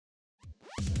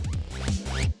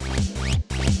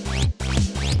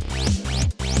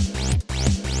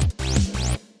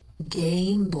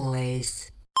Game Boys.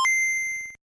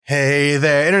 Hey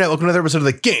there, Internet. Welcome to another episode of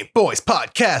the Game Boys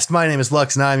Podcast. My name is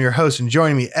Lux, and I'm your host. And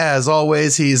joining me, as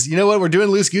always, we're doing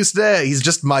Loose Goose today. He's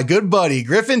just my good buddy,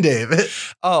 Griffin David.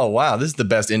 Oh, wow. This is the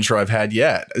best intro I've had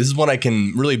yet. This is one I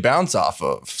can really bounce off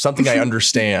of. Something I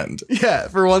understand. Yeah,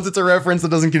 for once, it's a reference that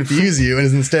doesn't confuse you and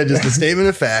is instead just a statement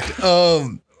of fact.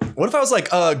 What if I was like,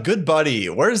 good buddy,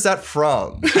 where is that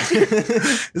from?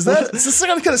 Is this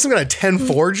some kind of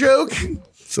 10-4 joke?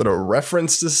 Is it a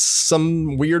reference to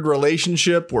some weird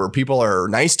relationship where people are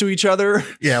nice to each other?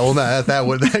 Yeah, well,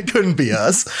 that couldn't be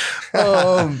us.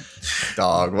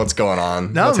 Dog, what's going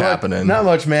on? What's happening? Not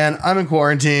much, man. I'm in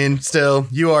quarantine still.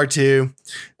 You are too.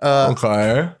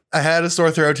 Okay. I had a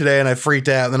sore throat today and I freaked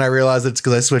out. And then I realized it's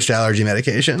because I switched to allergy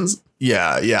medications.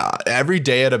 Yeah. Every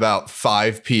day at about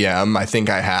 5 p.m., I think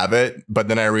I have it. But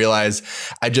then I realize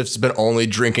I just been only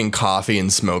drinking coffee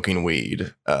and smoking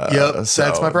weed. That's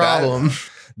my problem.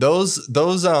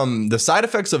 The side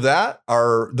effects of that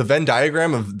are the Venn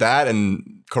diagram of that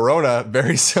and Corona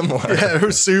very similar. Yeah,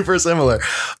 they're super similar.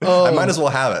 I might as well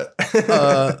have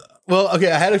it. Well,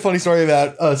 okay, I had a funny story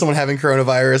about someone having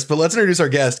coronavirus, but let's introduce our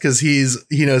guest because he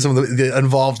knows some of the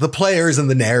involved, the players in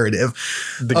the narrative.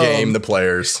 The game, the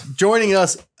players. Joining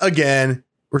us again,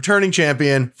 returning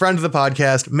champion, friend of the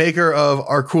podcast, maker of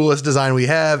our coolest design we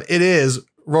have. It is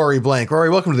Rory Blank. Rory,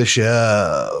 welcome to the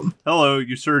show. Hello,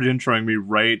 you started introing me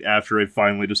right after I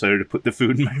finally decided to put the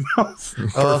food in my mouth.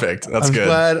 Perfect. That's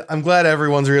good. I'm glad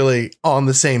everyone's really on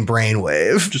the same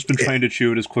brainwave. Just been trying to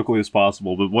chew it as quickly as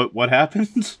possible, but what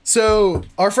happened? So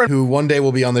our friend, who one day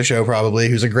will be on the show probably,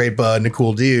 who's a great bud and a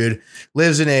cool dude,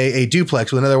 lives in a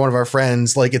duplex with another one of our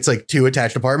friends. It's like two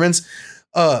attached apartments.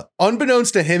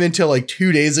 Unbeknownst to him until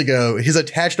 2 days ago, his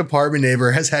attached apartment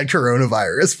neighbor has had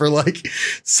coronavirus for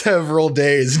several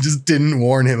days and just didn't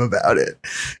warn him about it.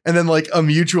 And then a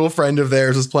mutual friend of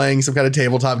theirs was playing some kind of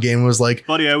tabletop game and was like,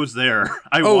 buddy, I was there.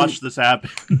 I watched this happen.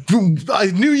 I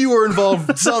knew you were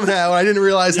involved somehow and I didn't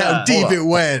realize how deep it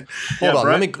went. Hold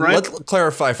on. Let's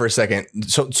clarify for a second.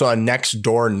 So a next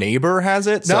door neighbor has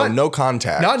it? So no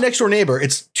contact. Not next door neighbor.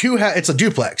 It's a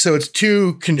duplex. So it's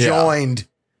two conjoined. Yeah.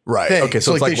 Right. Thing. Okay.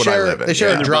 So it's like what I live in. They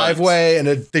share a driveway and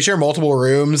they share multiple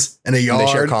rooms and a yard. And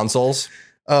they share consoles.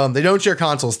 They don't share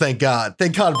consoles. Thank God.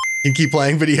 Thank God can keep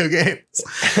playing video games.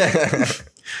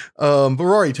 But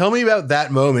Rory, tell me about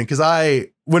that moment. Because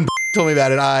when told me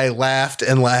about it, I laughed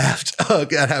and laughed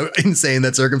at how insane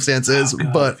that circumstance is.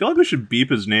 But I feel like we should beep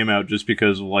his name out just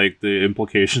because of the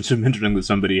implications of mentioning that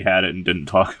somebody had it and didn't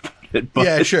talk about it. But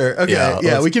yeah, sure. Okay.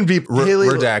 Yeah, we can beep.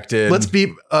 Redacted. Let's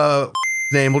beep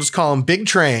name. We'll just call him Big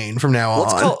Train from now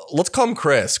on. Let's call him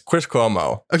Chris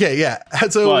Cuomo. Okay, yeah.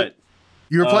 So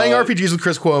you were playing RPGs with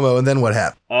Chris Cuomo, and then what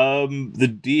happened? The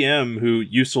DM who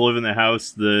used to live in the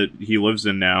house that he lives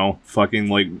in now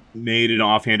fucking made an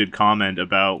offhanded comment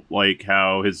about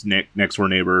how his next door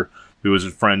neighbor, who was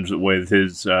friends with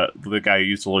his the guy who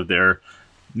used to live there,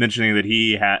 mentioning that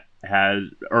he had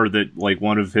or that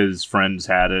one of his friends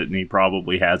had it and he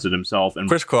probably has it himself, and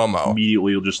Chris Cuomo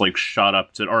immediately will just shut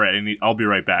up to, all right, I'll be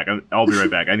right back. I'll be right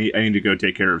back. I need to go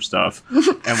take care of stuff.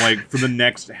 And for the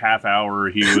next half hour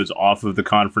he was off of the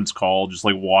conference call, just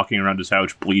walking around his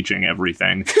house bleaching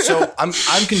everything. So I'm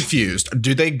confused.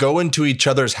 Do they go into each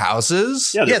other's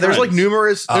houses? Yeah, there's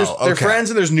numerous they're friends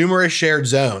and there's numerous shared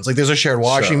zones. There's a shared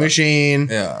washing machine.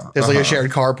 Yeah. There's a shared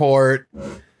carport.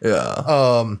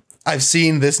 Yeah. I've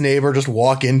seen this neighbor just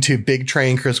walk into Big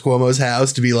Train Chris Cuomo's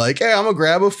house to be like, hey, I'm gonna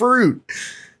grab a fruit.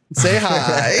 Say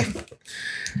hi.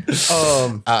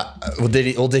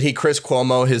 Did he Chris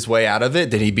Cuomo his way out of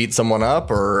it? Did he beat someone up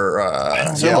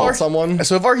or someone?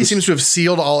 So far, he seems to have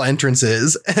sealed all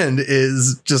entrances and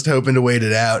is just hoping to wait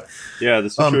it out. Yeah,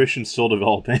 the situation's still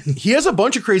developing. He has a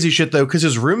bunch of crazy shit though, because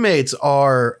his roommates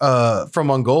are from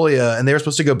Mongolia and they were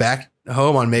supposed to go back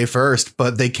home on May 1st,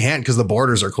 but they can't because the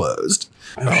borders are closed.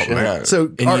 Oh man!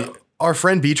 So our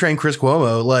friend B Train Chris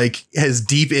Cuomo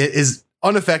is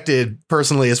unaffected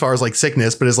personally as far as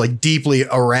sickness, but is deeply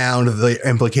around the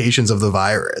implications of the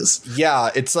virus.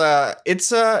 Yeah, it's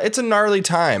a gnarly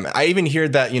time. I even hear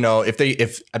that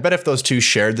if those two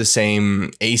shared the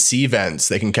same AC vents,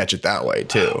 they can catch it that way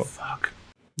too. Oh, fuck.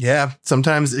 Yeah,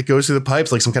 sometimes it goes through the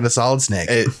pipes like some kind of solid snake.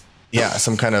 Yeah,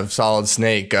 some kind of solid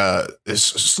snake.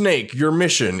 Snake, your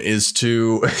mission is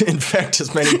to infect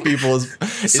as many people as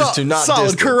is to not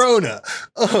solid distance. corona.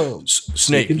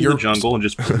 Snake into the jungle and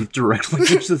just directly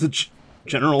into the.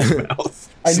 General's mouth.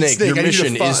 Snake, your I need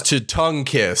mission to is to tongue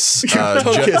kiss, Tongue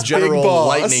kiss Big General Boss.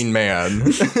 Lightning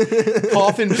Man.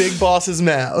 cough in Big Boss's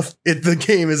mouth. The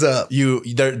game is up.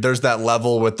 There's that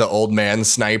level with the old man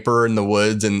sniper in the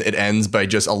woods, and it ends by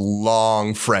just a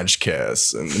long French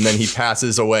kiss, and then he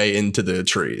passes away into the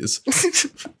trees.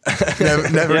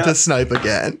 Never Yeah. to snipe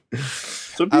again.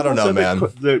 Some people I don't know, said man.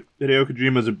 that Hideo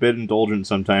Kojima is a bit indulgent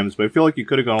sometimes, but I feel like you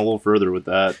could have gone a little further with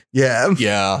that. Yeah.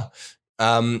 Yeah.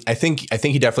 I think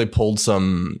he definitely pulled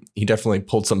some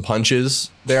punches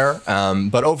there.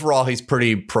 But overall he's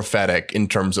pretty prophetic in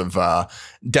terms of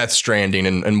Death Stranding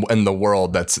and the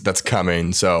world that's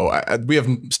coming. So we have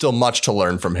still much to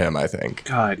learn from him, I think.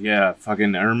 God, yeah,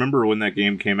 fucking. I remember when that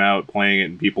game came out, playing it,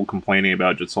 and people complaining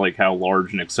about just like how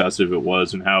large and excessive it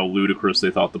was, and how ludicrous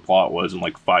they thought the plot was. And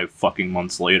like 5 fucking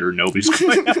months later, nobody's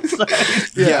going outside.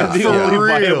 Yeah, the for only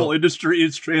real. viable industry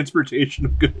is transportation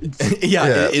of goods. Yeah,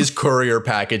 Yeah. it is courier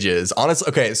packages. Honestly,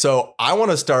 okay, so I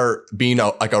want to start being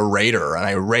like a raider, and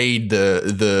I raid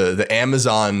the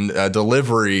Amazon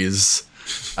deliveries,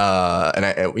 and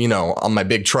I on my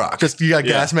big truck. Just you got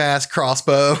Yeah. gas mask,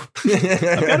 crossbow. I've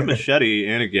got a machete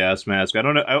and a gas mask. I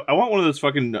don't know. I want one of those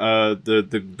fucking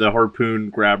the harpoon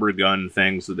grabber gun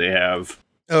things that they have.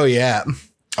 Oh yeah.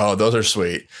 Oh, those are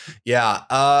sweet. Yeah.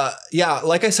 Yeah.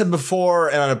 Like I said before,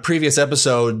 and on a previous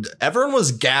episode, everyone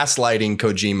was gaslighting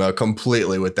Kojima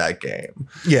completely with that game.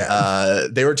 Yeah.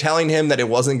 They were telling him that it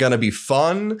wasn't going to be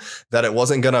fun, that it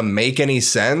wasn't going to make any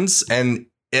sense. And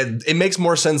it makes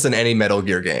more sense than any Metal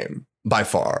Gear game by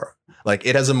far. Like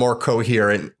it has a more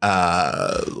coherent,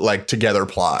 like together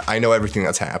plot. I know everything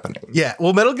that's happening. Yeah.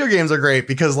 Well, Metal Gear games are great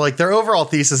because like their overall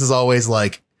thesis is always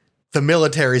like the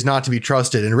military is not to be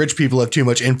trusted and rich people have too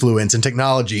much influence and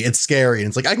technology. It's scary. And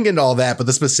it's like, I can get into all that, but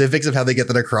the specifics of how they get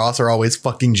that across are always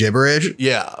fucking gibberish.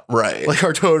 Yeah. Right. Like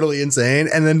are totally insane.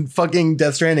 And then fucking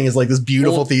Death Stranding is like this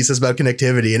beautiful thesis about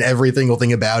connectivity and every single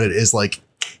thing about it is like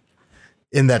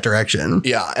in that direction.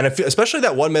 Yeah, and especially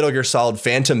that one Metal Gear Solid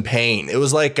Phantom Pain. It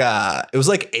was like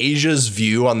Asia's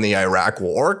view on the Iraq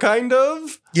War, kind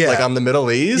of. Yeah. Like on the Middle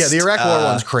East. Yeah, the Iraq War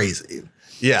one's crazy.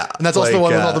 Yeah. And that's also the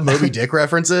one with all the Moby Dick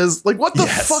references. Like, what the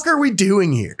Yes. fuck are we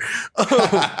doing here?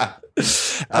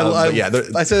 but yeah,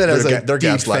 I say that as a they're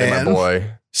deep gaslighting fan. my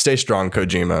boy. Stay strong,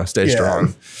 Kojima. Stay Yeah.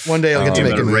 strong. One day I'll get to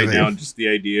make a movie. right now, just the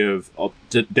idea of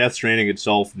Death Stranding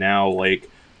itself now, like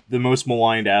the most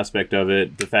maligned aspect of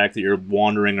it, the fact that you're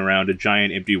wandering around a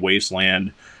giant empty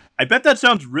wasteland. I bet that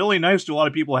sounds really nice to a lot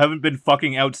of people who haven't been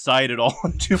fucking outside at all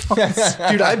in 2 months.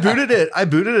 Dude, I booted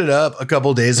it up a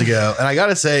couple days ago, and I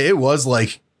gotta say it was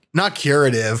like not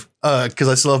curative, because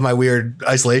I still have my weird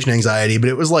isolation anxiety, but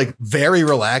it was like very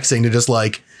relaxing to just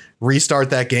like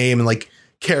restart that game and like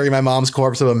carry my mom's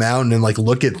corpse up a mountain and like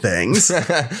look at things.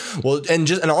 Well,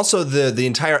 and also the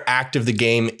entire act of the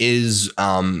game is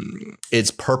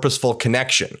its purposeful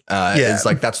connection. It's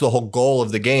like that's the whole goal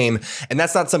of the game, and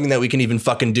that's not something that we can even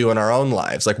fucking do in our own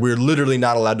lives. Like we're literally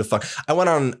not allowed to fuck. I went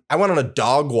on a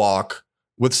dog walk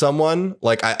with someone.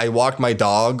 Like I walked my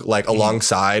dog like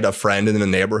alongside a friend in the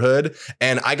neighborhood,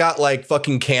 and I got like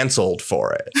fucking canceled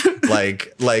for it.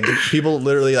 like people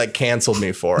literally like canceled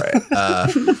me for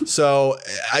it. So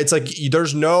it's like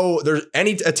there's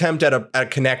any attempt at a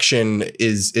connection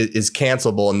is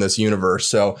cancelable in this universe.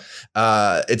 So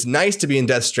it's nice to be in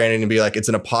Death Stranding and be like it's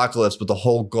an apocalypse, but the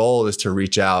whole goal is to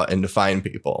reach out and to find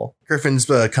people. Griffin's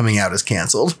coming out is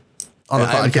canceled on the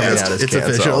I am coming podcast. out as It's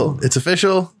canceled. official. It's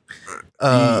official.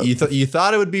 You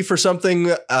thought it would be for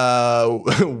something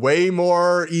way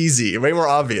more easy, way more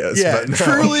obvious. Yeah, but no.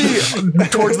 truly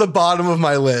towards the bottom of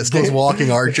my list was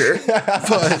Walking Archer,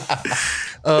 but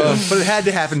it had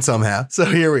to happen somehow. So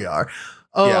here we are.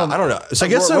 Yeah, I don't know. So I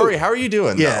guess Rory, how are you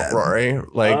doing? Yeah. though, Rory.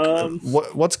 Like,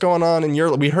 what's going on in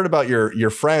your? We heard about your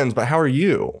friends, but how are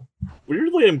you?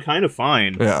 Weirdly, I'm kind of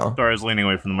fine. Yeah. Sorry, I was leaning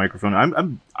away from the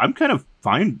microphone. I'm kind of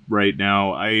fine right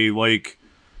now. I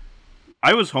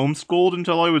was homeschooled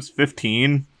until I was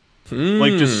 15.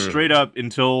 Like just straight up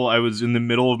until I was in the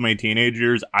middle of my teenage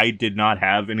years, I did not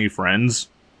have any friends.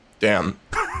 Damn.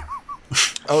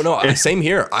 Oh no, same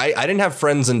here. I didn't have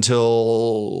friends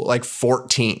until like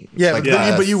 14. Yeah, like,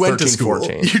 but you went to 13, school.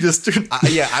 14. You just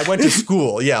I went to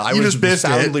school. Yeah, I You was just missed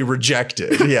soundly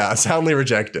rejected. Yeah, soundly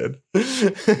rejected.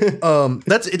 it's funny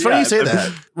Yeah, you say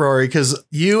that, Rory, because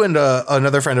you and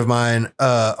another friend of mine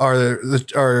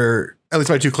are at least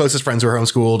my 2 closest friends who are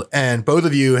homeschooled, and both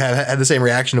of you have had the same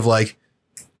reaction of like,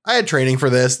 I had training for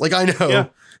this. Like I know. Yeah.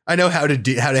 I know how to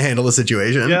handle the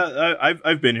situation. Yeah,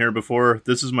 I've been here before.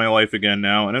 This is my life again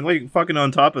now, and I'm like fucking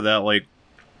on top of that, like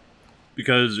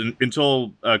because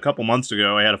until a couple months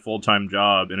ago, I had a full-time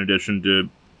job in addition to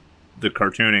the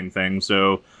cartooning thing.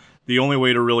 So the only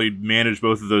way to really manage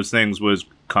both of those things was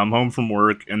come home from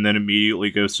work and then immediately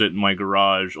go sit in my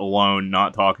garage alone,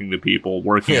 not talking to people,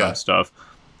 working on stuff.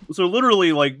 So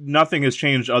literally, like, nothing has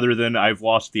changed other than I've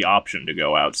lost the option to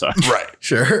go outside. Right.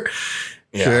 Sure.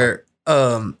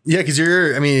 Because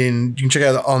you can check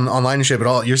out online and shit,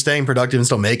 but you're staying productive and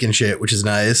still making shit, which is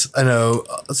nice. I know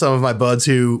some of my buds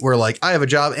who were like, I have a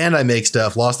job and I make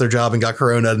stuff, lost their job and got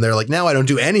corona, and they're like, now I don't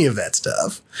do any of that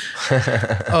stuff. It's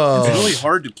really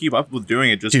hard to keep up with doing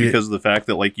it just because of the fact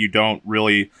that, like, you don't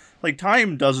really, like,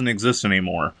 time doesn't exist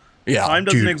anymore. Yeah, time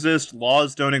doesn't exist.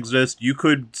 Laws don't exist. You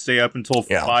could stay up until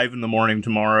 5 a.m.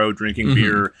 tomorrow drinking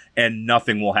beer, and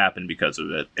nothing will happen because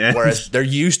of it. And whereas there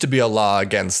used to be a law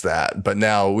against that, but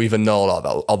now we've annulled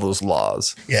all those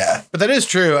laws. Yeah, but that is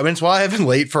true. I mean, it's why I've been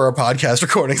late for our podcast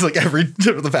recordings like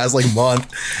the past like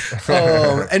month.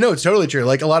 And no, it's totally true.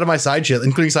 Like a lot of my side shit,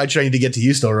 including side shit I need to get to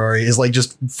you still, Rory, is like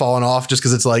just falling off just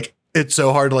because it's like it's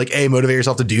so hard to like A, motivate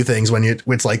yourself to do things when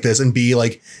it's like this, and B,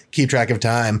 like keep track of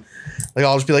time. Like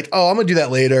I'll just be like, oh, I'm gonna do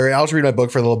that later. And I'll just read my book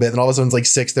for a little bit. Then all of a sudden it's like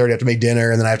 6:30. I have to make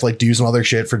dinner, and then I have to like do some other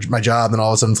shit for my job. And then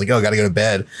all of a sudden it's like, oh, I gotta go to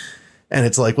bed. And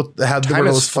it's like, how time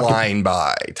is flying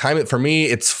by. Time for me,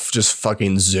 it's just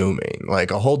fucking zooming.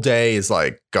 Like a whole day is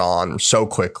like gone so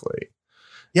quickly.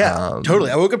 Yeah,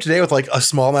 totally. I woke up today with like a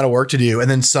small amount of work to do,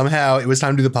 and then somehow it was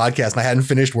time to do the podcast, and I hadn't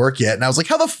finished work yet. And I was like,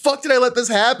 how the fuck did I let this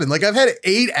happen? Like I've had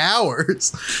 8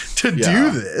 hours to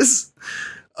do this.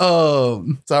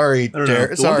 Sorry,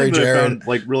 Jared. Sorry, Jared.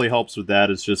 Like really helps with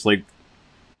that is just like,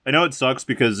 I know it sucks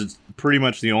because it's pretty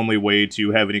much the only way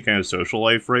to have any kind of social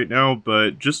life right now,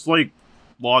 but just like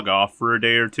log off for a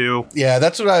day or two. Yeah,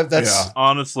 that's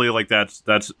honestly, like that's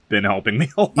been helping me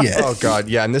a lot. Yeah. Oh god,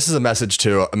 yeah, and this is a message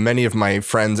to many of my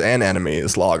friends and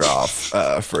enemies. Log off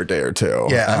for a day or two.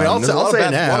 Yeah, I mean, I'll say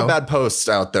now, a lot of bad posts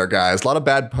out there, guys. A lot of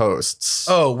bad posts.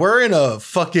 Oh, we're in a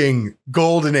fucking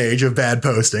golden age of bad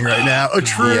posting right now.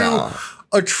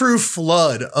 A true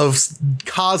flood of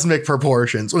cosmic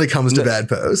proportions when it comes to bad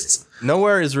posts.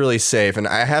 Nowhere is really safe, and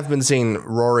I have been seeing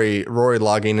Rory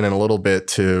logging in a little bit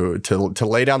to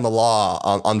lay down the law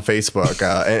on Facebook.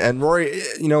 And Rory,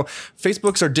 you know,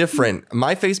 Facebooks are different.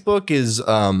 My Facebook is,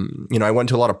 you know, I went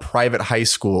to a lot of private high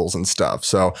schools and stuff,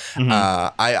 so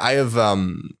I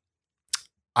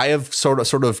have sort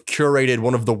of curated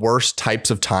one of the worst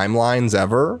types of timelines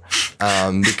ever,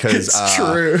 because it's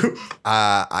true.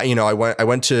 I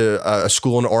went to a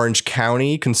school in Orange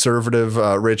County, conservative,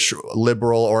 rich,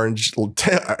 liberal, Orange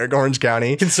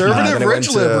County, conservative,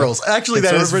 rich liberals. Actually,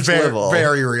 that is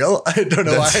very real. I don't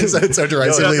know why I said it so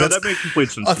derisively. No, that makes complete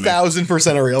sense.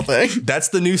 1,000% a real thing. That's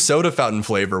the new soda fountain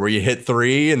flavor where you hit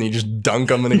 3 and you just dunk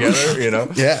them together. You know,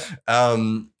 yeah.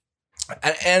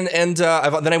 And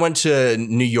then I went to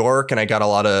New York and I got a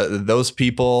lot of those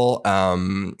people. So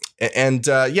my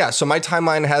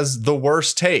timeline has the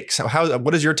worst takes.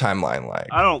 What is your timeline like?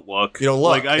 I don't look. You don't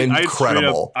look. Like,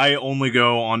 incredible. I only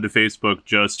go onto Facebook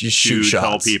just to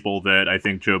tell people that I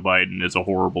think Joe Biden is a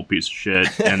horrible piece of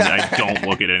shit, and I don't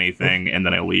look at anything, and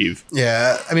then I leave.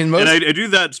 Yeah, I mean, I do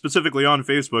that specifically on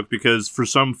Facebook because for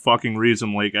some fucking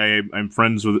reason, like I'm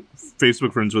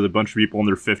Facebook friends with a bunch of people in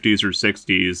their 50s or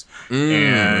 60s.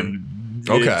 And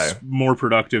it's more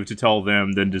productive to tell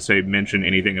them than to mention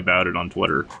anything about it on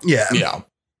Twitter. Yeah.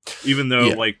 Even though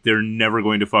like they're never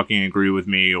going to fucking agree with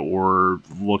me or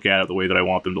look at it the way that I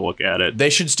want them to look at it.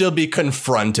 They should still be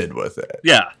confronted with it.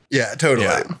 Yeah, totally.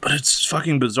 Yeah. But it's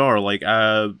fucking bizarre. Like,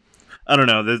 I don't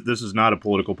know. This is not a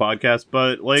political podcast,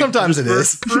 but like sometimes it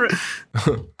is.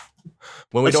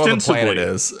 When we don't have a plan, it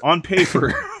is. On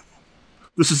paper.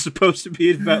 This is supposed to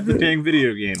be about the dang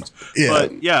video games. Yeah.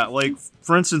 But yeah, like,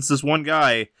 for instance, this one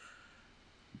guy,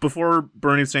 before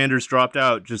Bernie Sanders dropped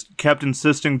out, just kept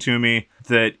insisting to me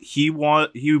that he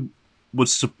was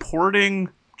supporting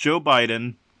Joe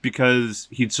Biden because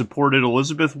he'd supported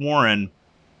Elizabeth Warren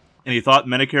and he thought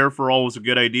Medicare for All was a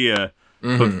good idea.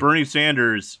 Mm-hmm. But Bernie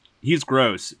Sanders, he's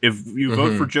gross. If you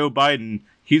vote for Joe Biden,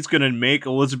 he's going to make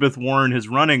Elizabeth Warren his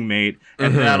running mate,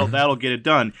 and that'll get it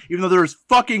done. Even though there's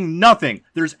fucking nothing.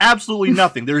 There's absolutely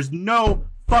nothing. There's no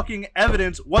fucking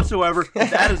evidence whatsoever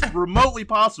that is remotely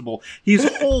possible. His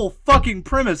whole fucking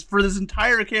premise for this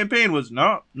entire campaign was,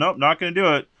 nope, not going to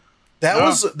do it.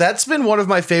 That's been one of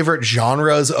my favorite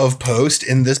genres of post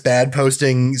in this bad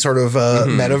posting sort of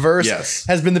metaverse. Yes.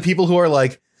 Has been the people who are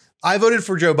like, I voted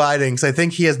for Joe Biden because I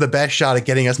think he has the best shot at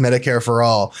getting us Medicare for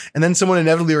all. And then someone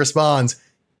inevitably responds,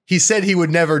 he said he would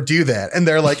never do that. And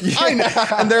they're like, I know.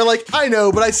 And they're like, I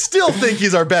know, but I still think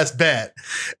he's our best bet.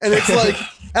 And it's like,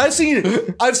 I've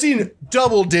seen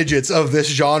double digits of this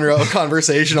genre of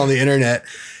conversation on the internet.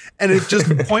 And it just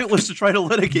Pointless to try to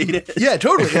litigate it. yeah,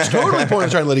 totally. It's totally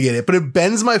pointless trying to litigate it, but it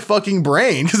bends my fucking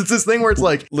brain because it's this thing where it's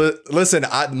like, Listen,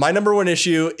 my number one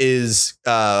issue is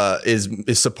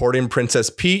supporting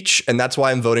Princess Peach, and that's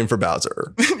why I'm voting for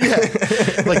Bowser.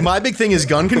 yeah, like my big thing is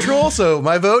gun control, so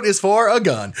my vote is for a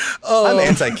gun. I'm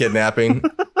anti-kidnapping.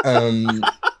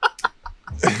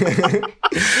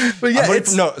 But yeah,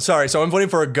 So I'm voting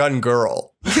for a gun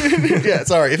girl. yeah,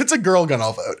 sorry. If it's a girl gun,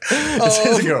 I'll vote.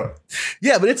 It's a girl.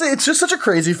 Yeah, but it's just such a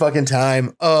crazy fucking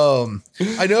time.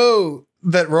 I know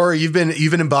that Rory, you've been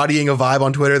embodying a vibe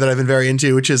on Twitter that I've been very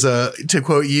into, which is to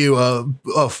quote you,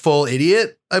 a full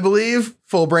idiot, I believe,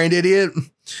 full brained idiot.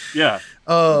 Yeah.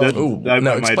 Explain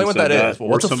what that is.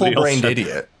 What's a full brained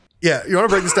idiot? Yeah, you want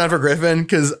to break this down for Griffin?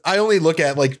 Because I only look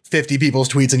at like 50 people's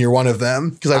tweets and you're one of them.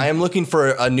 Because I am looking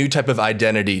for a new type of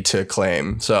identity to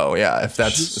claim. So yeah, if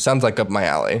that sounds like up my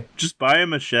alley. Just buy a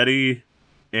machete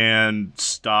and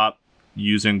stop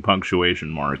using punctuation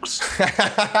marks.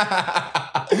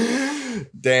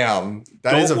 Damn,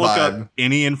 that is a Don't look vibe. up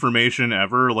any information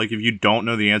ever. Like if you don't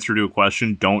know the answer to a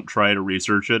question, don't try to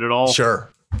research it at all. Sure.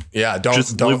 Yeah, don't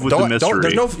live with the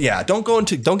mystery.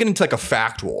 Don't get into like a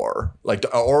fact war,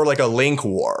 or like a link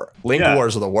war. Link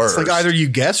wars are the worst. It's like either you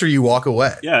guess or you walk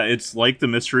away. Yeah, it's like the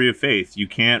mystery of faith. You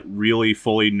can't really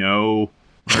fully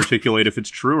articulate if it's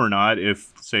true or not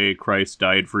if, say, Christ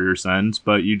died for your sins,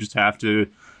 but you just have to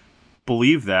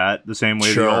believe that the same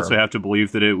way that you also have to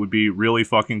believe that it would be really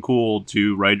fucking cool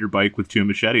to ride your bike with 2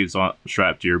 machetes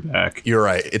strapped to your back. You're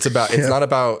right. It's not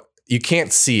about, you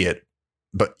can't see it,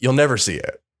 but you'll never see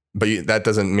it. But that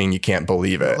doesn't mean you can't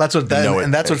believe it. That's what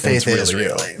faith is,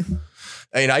 really.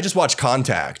 I mean, I just watched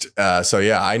Contact, so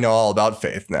yeah, I know all about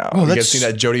faith now. Oh, you guys seen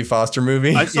that Jodie Foster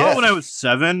movie? I saw it when I was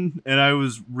 7, and I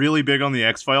was really big on the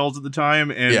X-Files at the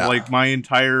time, and like my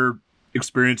entire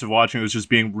experience of watching it was just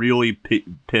being really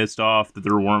pissed off that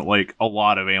there weren't like a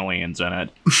lot of aliens in it.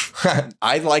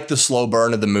 I like the slow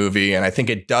burn of the movie, and I think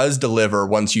it does deliver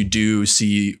once you do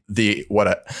see the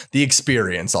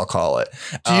experience, I'll call it.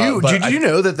 Did you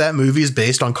know that movie is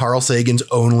based on Carl Sagan's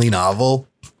only novel?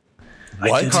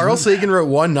 What? Carl Sagan wrote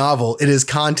one novel. It is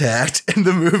Contact, and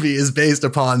the movie is based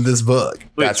upon this book.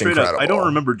 Wait, That's straight incredible. up, I don't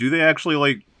remember. Do they actually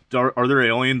like? Are there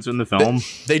aliens in the film?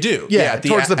 They do. Yeah,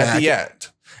 towards the back.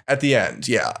 At the end,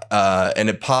 yeah. And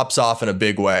it pops off in a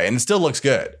big way, and it still looks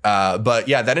good. But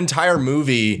yeah, that entire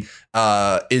movie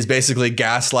is basically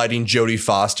gaslighting Jodie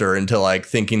Foster into like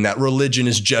thinking that religion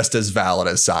is just as valid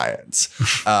as science.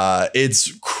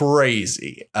 It's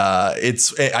crazy.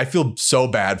 I feel so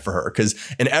bad for her because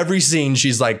in every scene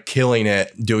she's like killing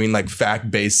it, doing like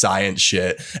fact-based science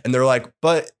shit. And they're like,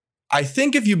 but I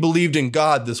think if you believed in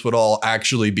God, this would all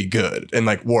actually be good and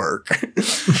like work.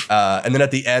 And then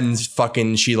at the end,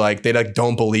 they like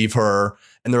don't believe her.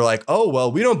 And they're like, oh,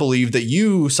 well, we don't believe that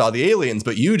you saw the aliens,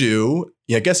 but you do.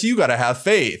 Yeah, I guess you got to have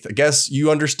faith. I guess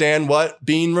you understand what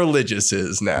being religious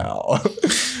is now.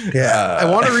 Yeah.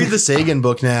 I want to read the Sagan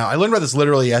book now. I learned about this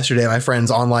literally yesterday at my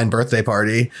friend's online birthday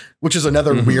party, which is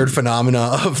another weird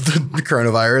phenomena of the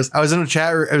coronavirus. I was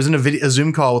in a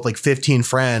Zoom call with like 15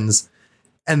 friends.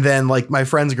 And then like my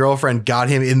friend's girlfriend got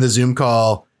him in the Zoom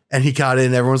call and he got in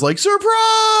and everyone's like,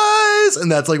 surprise.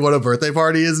 And that's like what a birthday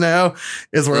party is now,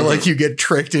 is where like you get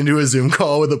tricked into a Zoom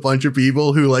call with a bunch of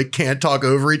people who like can't talk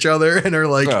over each other and are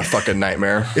like, oh, fucking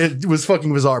nightmare. It was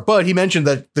fucking bizarre. But he mentioned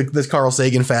that this Carl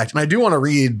Sagan fact. And I do want to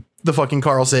read the fucking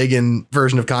Carl Sagan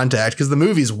version of Contact because the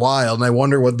movie's wild. And I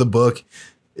wonder what the book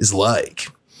is like.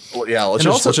 Well, yeah, let's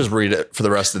just read it for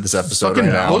the rest of this episode right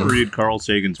now. I'll read Carl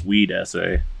Sagan's weed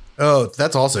essay. Oh,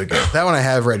 that's also good. That one I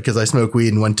have read because I smoke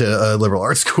weed and went to liberal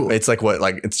arts school. It's like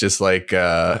it's just like,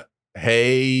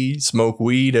 hey, smoke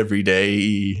weed every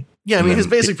day. Yeah, I mean, his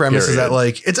basic premise is that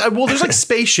like there's like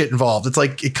space shit involved. It's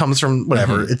like it comes from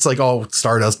whatever. It's like all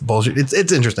Stardust bullshit.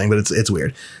 It's interesting, but it's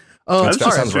weird. That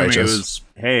sounds righteous. It was,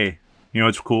 hey, you know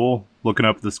what's cool? Looking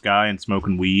up at the sky and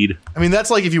smoking weed. I mean, that's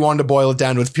like if you wanted to boil it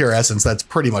down to its pure essence, that's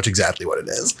pretty much exactly what it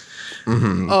is.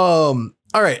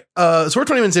 All right. So we're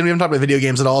 20 minutes in. We haven't talked about video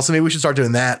games at all, so maybe we should start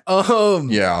doing that.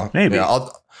 Yeah, maybe. Yeah,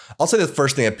 I'll say the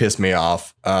first thing that pissed me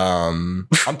off. I'm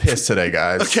pissed today,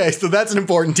 guys. Okay, so that's an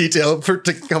important detail to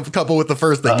couple with the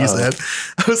first thing you said.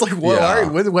 I was like, "Whoa! All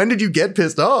right, when did you get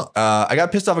pissed off?" I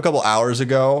got pissed off a couple hours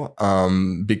ago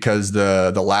because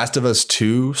the Last of Us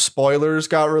 2 spoilers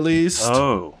got released.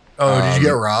 Oh, did you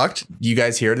get rocked? You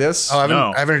guys hear this? Oh,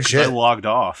 I haven't heard shit. I logged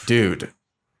off, dude.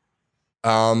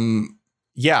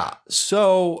 Yeah.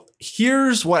 So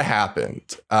here's what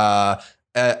happened.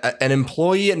 an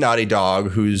employee at Naughty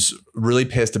Dog who's really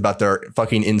pissed about their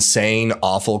fucking insane,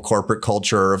 awful corporate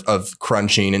culture of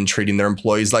crunching and treating their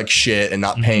employees like shit and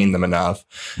not paying them enough.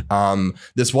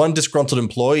 This one disgruntled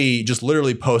employee just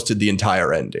literally posted the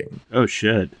entire ending. Oh,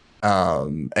 shit.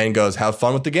 And goes, have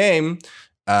fun with the game.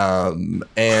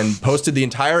 And posted the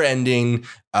entire ending.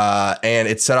 And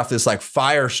it set off this like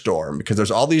firestorm because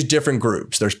there's all these different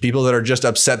groups. There's people that are just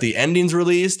upset the ending's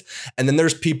released. And then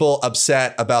there's people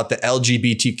upset about the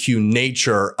LGBTQ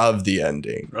nature of the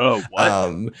ending. Oh,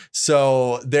 what?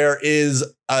 So there is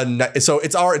so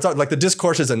it's like the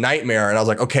discourse is a nightmare. And I was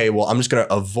like, okay, well, I'm just going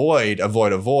to avoid.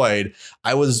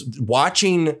 I was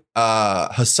watching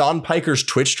Hassan Piker's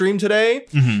Twitch stream today,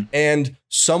 and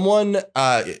someone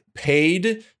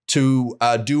paid to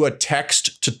do a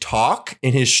text to talk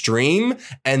in his stream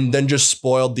and then just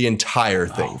spoiled the entire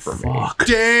thing for me.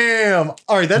 Damn.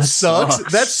 All right, that sucks.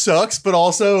 That sucks, but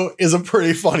also is a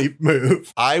pretty funny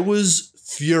move. I was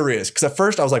furious because at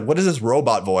first I was like, what is this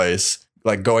robot voice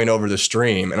like going over the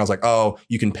stream? And I was like, oh,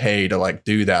 you can pay to like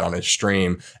do that on his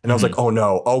stream. And I was like, oh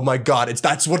no, oh my God,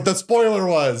 that's what the spoiler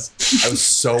was. I was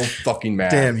so fucking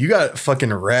mad. Damn, you got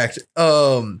fucking wrecked.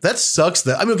 That sucks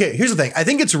though. I mean, okay, here's the thing. I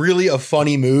think it's really a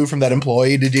funny move from that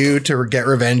employee to do to get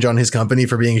revenge on his company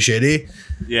for being shitty.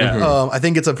 Yeah. I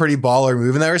think it's a pretty baller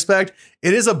move in that respect.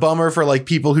 It is a bummer for like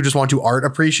people who just want to art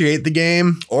appreciate the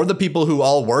game. Or the people who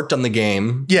all worked on the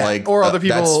game. Yeah. Like, or other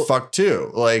people. That's fucked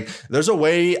too. Like there's a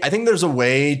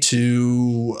way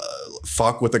to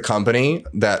fuck with a company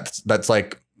that's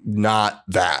like not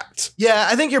that. Yeah,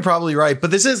 I think you're probably right. But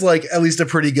this is like at least a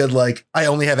pretty good, like, I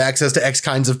only have access to X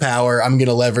kinds of power. I'm going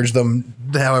to leverage them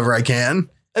however I can.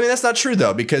 I mean, that's not true,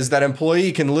 though, because that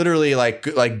employee can literally like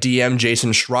DM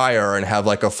Jason Schreier and have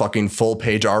like a fucking full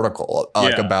page article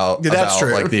about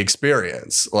like the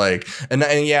experience. Like and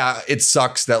yeah, it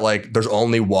sucks that like there's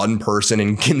only one person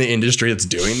in the industry that's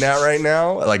doing that right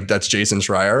now. Like that's Jason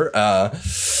Schreier,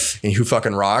 who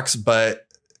fucking rocks. But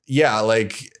yeah,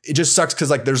 like it just sucks because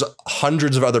like there's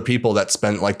hundreds of other people that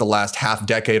spent like the last half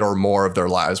decade or more of their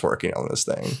lives working on this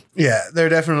thing. Yeah, there are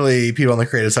definitely people on the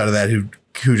creative side of that who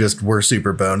just were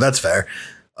super boned. That's fair.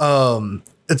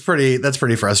 That's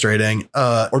pretty frustrating.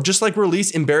 Or just like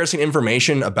release embarrassing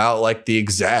information about like the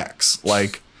execs.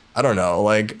 Like, I don't know.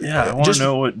 Like, yeah, I want to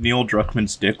know what Neil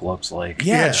Druckmann's dick looks like.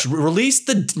 Yeah. Release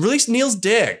Neil's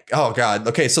dick. Oh God.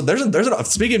 Okay. So there's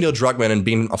speaking of Neil Druckmann and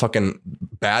being a fucking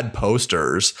bad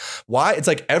posters. Why? It's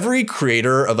like every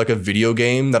creator of like a video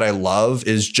game that I love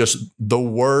is just the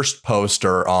worst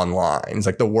poster online. It's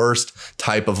like the worst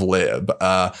type of lib.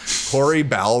 Cory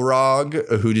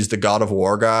Balrog, who is the God of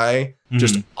War guy,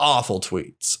 just awful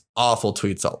tweets all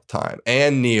the time.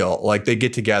 And Neil, like they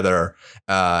get together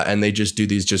and they just do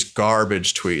these just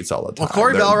garbage tweets all the time. Well,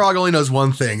 Cory Balrog only knows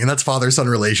one thing, and that's father-son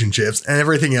relationships, and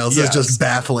everything else is just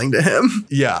baffling to him.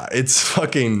 Yeah, it's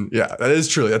fucking, yeah, that is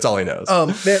truly, that's all he knows.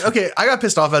 Man, okay, I got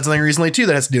pissed off at something recently too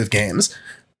that has to do with games.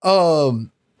 Were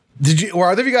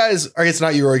either of you guys, I guess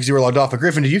not you, Roy, because you were logged off, but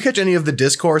Griffin, did you catch any of the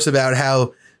discourse about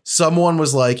how someone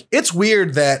was like, it's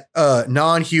weird that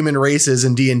non-human races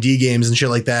in D&D games and shit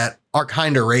like that are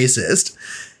kind of racist?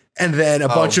 And then a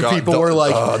bunch of people were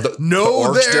like,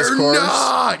 no, they're discourse?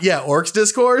 Not. Yeah, orcs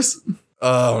discourse.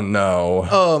 Oh,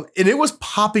 no. And it was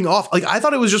popping off. Like, I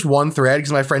thought it was just one thread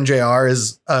because my friend JR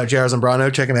is JR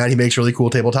Zambrano. Check him out. He makes really cool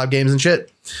tabletop games and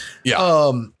shit. Yeah.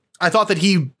 I thought that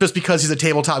he, just because he's a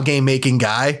tabletop game making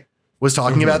guy, was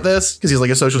talking about this because he's like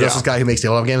a social justice guy who makes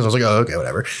tabletop games. I was like, oh, okay,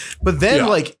 whatever. But then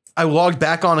like I logged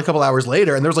back on a couple hours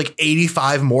later and there's like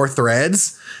 85 more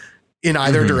threads in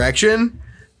either direction.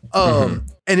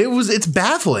 And it's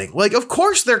baffling. Like, of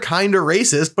course they're kind of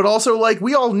racist, but also like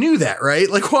we all knew that, right?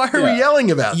 Like, why are we yelling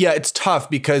about it? Yeah, it's tough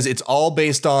because it's all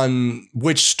based on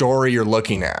which story you're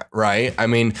looking at, right? I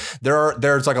mean,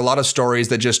 there's like a lot of stories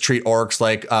that just treat orcs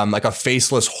like a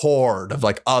faceless horde of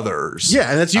like others. Yeah,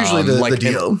 and that's usually the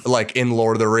deal. Like in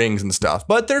Lord of the Rings and stuff.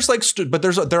 But there's like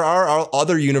there are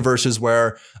other universes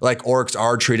where like orcs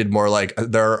are treated more like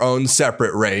their own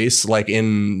separate race, like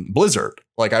in Blizzard.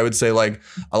 Like I would say like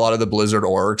a lot of the Blizzard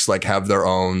orcs like have their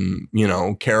own, you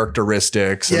know,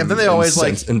 characteristics. Yeah, but they always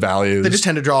like and values. They just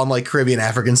tend to draw on like Caribbean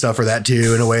African stuff for that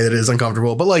too in a way that is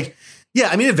uncomfortable. But like, yeah,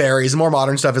 I mean, it varies. The more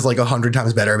modern stuff is like 100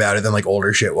 times better about it than like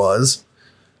older shit was.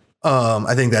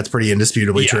 I think that's pretty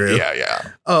indisputably true.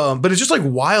 Yeah. But it's just like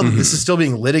wild that this is still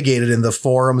being litigated in the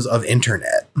forums of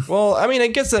internet. Well, I mean, I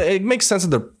guess it makes sense that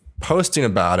they're posting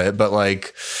about it, but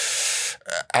like,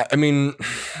 I mean,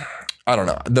 I don't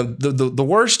know. The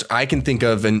worst I can think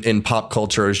of in pop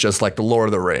culture is just like the Lord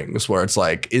of the Rings, where it's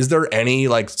like, is there any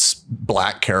like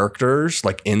black characters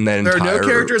like in that There entire are no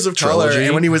characters of trilogy? color.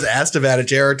 And when he was asked about it,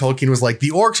 J.R.R. Tolkien was like,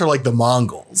 the orcs are like the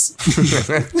Mongols.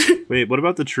 Wait, what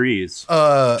about the trees?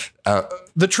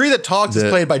 The tree that talks is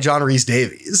played by John Rhys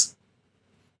Davies.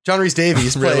 John Rhys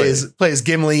Davies Really? plays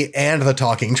Gimli and the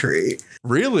talking tree.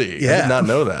 Really? I Yeah. did not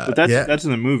know that. But that's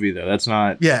in the movie though. That's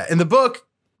not. Yeah, in the book,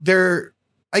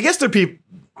 I guess they're people.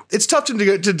 It's tough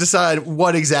to decide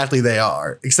what exactly they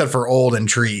are, except for old and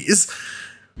trees.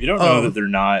 You don't know that they're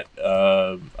not.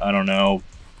 I don't know.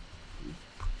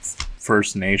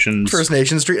 First Nations. First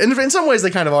Nations tree, and in some ways, they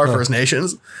kind of are First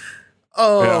Nations.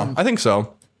 Yeah, I think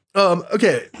so.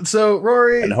 Okay, so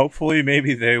Rory, And hopefully,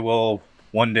 maybe they will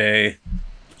one day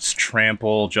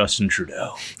trample Justin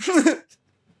Trudeau.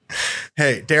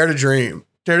 hey, dare to dream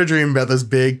about those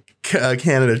big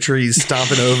Canada trees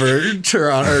stomping over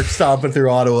Toronto, or stomping through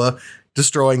Ottawa,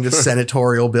 destroying the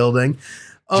senatorial building.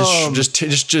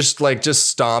 Just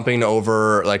stomping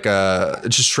over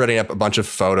just shredding up a bunch of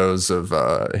photos of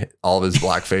all of his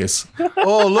blackface.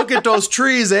 Oh, look at those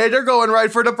trees! They're going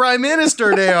right for the prime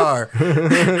minister. They are.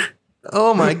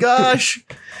 Oh my gosh.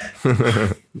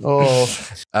 Guys,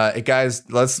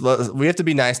 we have to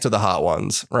be nice to the hot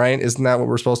ones, right? Isn't that what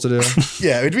we're supposed to do?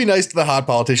 Yeah, it'd be nice to the hot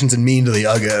politicians and mean to the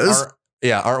uggos.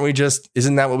 Aren't we just?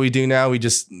 Isn't that what we do now? We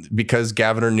just, because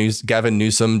Gavin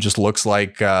Newsom just looks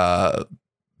like the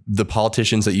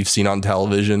politicians that you've seen on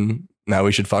television. Now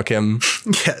we should fuck him.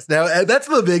 Yes. Now that's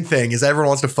the big thing is everyone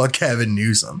wants to fuck Gavin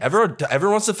Newsom.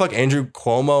 Everyone wants to fuck Andrew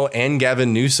Cuomo and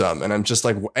Gavin Newsom, and I'm just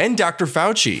like, and Dr.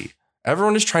 Fauci.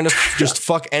 Everyone is trying to just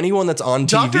fuck anyone that's on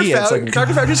TV.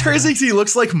 Dr. Fauci's crazy because he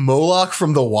looks like Moloch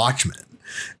from The Watchmen.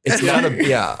 It's not a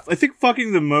yeah. I think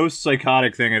fucking the most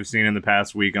psychotic thing I've seen in the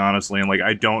past week, honestly, and like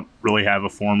I don't really have a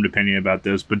formed opinion about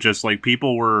this, but just like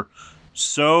people were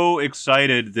so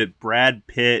excited that Brad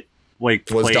Pitt was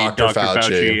played Dr.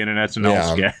 Fauci in an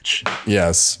SNL sketch.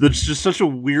 Yes. That's just such a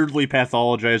weirdly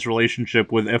pathologized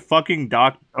relationship with a fucking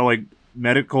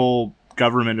medical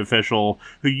government official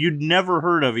who you'd never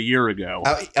heard of a year ago.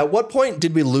 At what point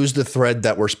did we lose the thread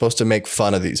that we're supposed to make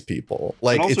fun of these people?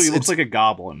 Like, and also, he looks like a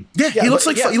goblin. Yeah, he looks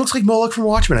like Moloch from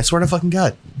Watchmen. I swear to fucking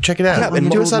God. Check it out. Yeah, and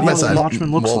do a side by side.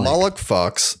 Watchmen looks like. Moloch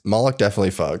fucks. Moloch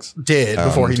definitely fucks. Did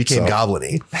before he became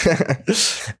goblin-y.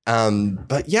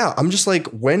 But yeah, I'm just like,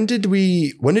 when did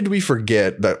we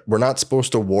forget that we're not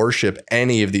supposed to worship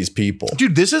any of these people?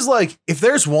 Dude, this is like, if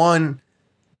there's one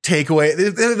takeaway,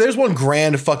 there's one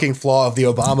grand fucking flaw of the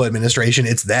Obama administration,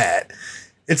 it's that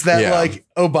like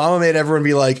Obama made everyone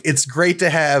be like, it's great to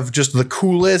have just the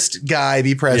coolest guy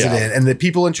be president, and the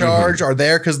people in charge are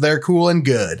there because they're cool and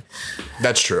good.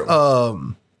 That's true.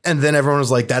 And then everyone was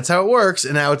like, that's how it works,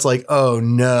 and now it's like, oh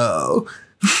no.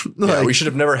 We should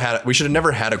have never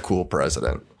had a cool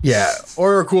president. Yeah,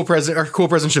 or a cool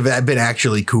president should have been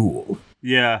actually cool.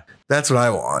 Yeah. That's what I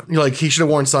want. Like, he should have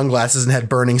worn sunglasses and had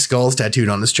burning skulls tattooed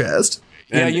on his chest.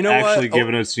 Yeah, and you know actually what?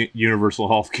 given us universal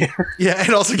health care. Yeah,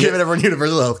 and also giving everyone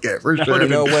universal health care, for sure. Would have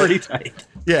been pretty tight.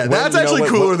 Yeah, that's actually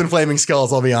cooler than flaming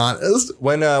skulls, I'll be honest.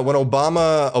 When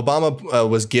Obama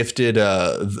was gifted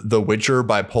The Witcher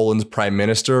by Poland's prime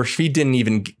minister, he didn't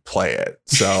even play it.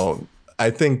 So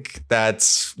I think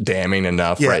that's damning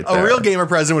enough right there. A real gamer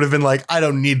president would have been like, I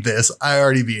don't need this. I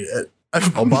already beat it.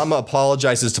 Obama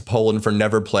apologizes to Poland for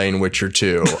never playing Witcher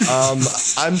 2.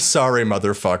 I'm sorry,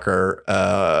 motherfucker.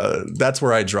 That's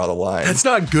where I draw the line. That's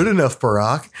not good enough,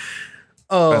 Barack.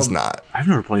 That's not. I've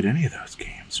never played any of those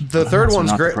games. The third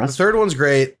one's great. The third one's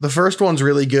great. The first one's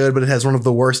really good, but it has one of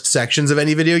the worst sections of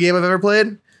any video game I've ever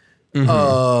played. And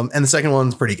the second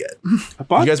one's pretty good.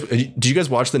 Did you guys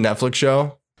watch the Netflix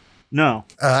show? No.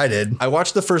 I did. I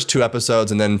watched the first 2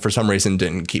 episodes and then for some reason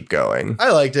didn't keep going.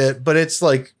 I liked it, but it's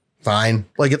like fine.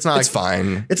 Like, it's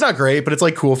fine. It's not great, but it's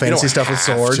like cool fantasy stuff with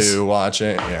swords. To watch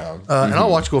it, yeah. And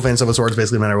I'll watch cool fantasy stuff with swords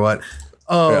basically no matter what.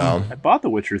 I bought The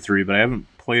Witcher 3, but I haven't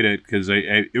played it because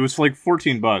it was like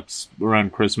 $14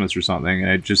 around Christmas or something,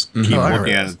 and I just keep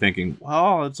looking at it and thinking,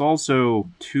 well, it's also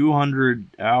 200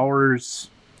 hours.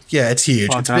 Yeah, it's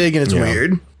huge. It's big and it's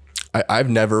weird. I've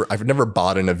never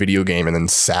bought in a video game and then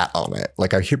sat on it.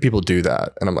 Like, I hear people do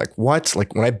that, and I'm like, what?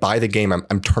 Like, when I buy the game,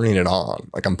 I'm turning it on.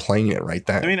 Like, I'm playing it right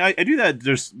then. I mean, I do that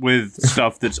just with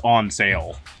stuff that's on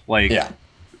sale. Like,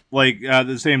 like at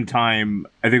the same time,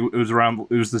 I think it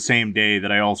was the same day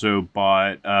that I also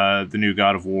bought the new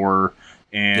God of War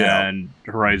and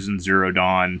Horizon Zero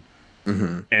Dawn.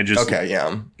 And just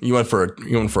you went for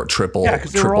a triple. Yeah,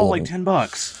 because they were all like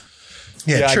 $10.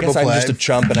 Yeah, I triple guess I'm play. just a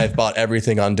chump and I've bought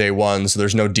everything on day one, so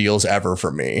there's no deals ever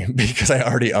for me because I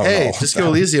already own Hey, all of Disco them.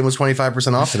 Elysium was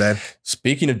 25% off today.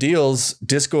 Speaking of deals,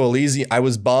 Disco Elysium, I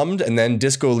was bummed, and then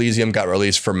Disco Elysium got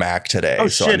released for Mac today. Oh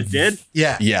so shit, I'm- it did.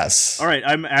 Yeah. Yes. All right,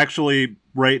 I'm actually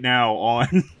right now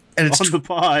on And it's on the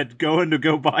pod going to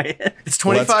go buy it. it's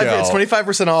 25 Let's go. it's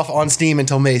 25% off on Steam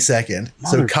until May 2nd.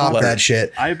 So cop Motherfucker. that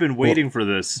shit. I've been waiting for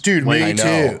this, Dude, me I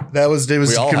too. know. It was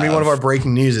We all gonna be one of have. our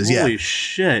breaking newses. Yeah. Holy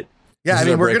shit! Yeah, This I is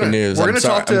mean, our we're breaking gonna news. we're I'm gonna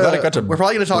sorry. talk I'm glad I got to to we're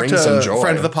probably gonna talk bring some to joy.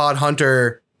 friend of the pod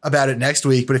Hunter about it next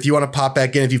week. But if you want to pop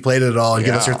back in, if you've played it at all, and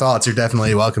give us Yeah. your thoughts, you're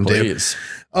definitely welcome to. Please.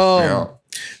 So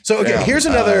okay, Yeah. here's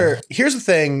the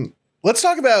thing. Let's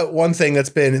talk about one thing that's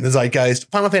been in the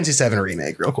zeitgeist: Final Fantasy VII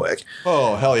Remake, real quick.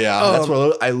 Oh, hell yeah. That's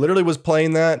what I literally was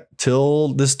playing that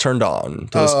till this turned on,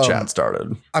 till this chat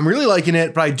started. I'm really liking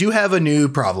it, but I do have a new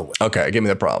problem with it. Okay, give me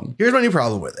the problem. Here's my new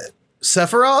problem with it: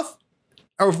 Sephiroth.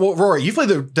 Or Rory, you played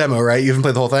the demo, right? You haven't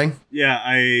played the whole thing. Yeah,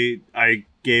 I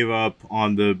gave up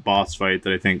on the boss fight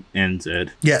that I think ends it.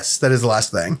 Yes, that is the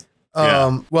last thing.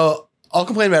 Yeah. Well, I'll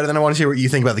complain about it, then I want to hear what you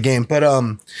think about the game. But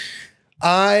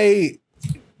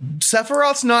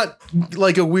Sephiroth's not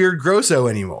like a weird Grosso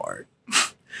anymore.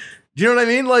 Do you know what I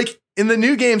mean? Like in the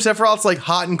new game, Sephiroth's like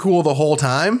hot and cool the whole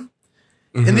time.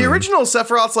 In the original,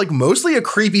 Sephiroth's like mostly a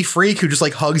creepy freak who just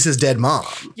like hugs his dead mom.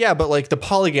 Yeah, but like the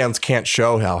polygons can't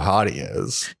show how hot he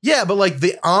is. Yeah, but like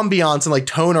the ambiance and like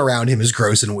tone around him is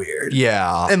gross and weird.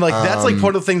 Yeah. And like that's like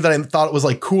part of the thing that I thought was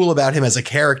like cool about him as a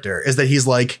character is that he's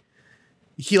like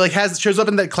he like shows up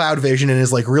in that cloud vision and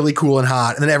is like really cool and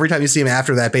hot. And then every time you see him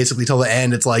after that, basically till the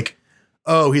end, it's like,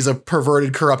 oh, he's a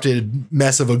perverted, corrupted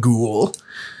mess of a ghoul.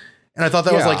 And I thought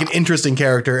that was Yeah. like an interesting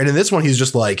character. And in this one, he's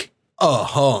just like a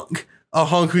hunk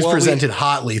who's Well, presented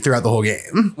hotly throughout the whole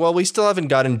game. Well, we still haven't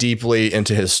gotten deeply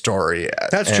into his story yet.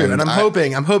 That's true. And I'm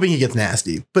hoping he gets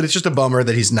nasty, but it's just a bummer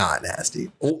that he's not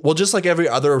nasty. Well, just like every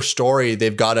other story,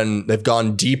 they've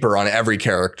gone deeper on every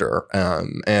character,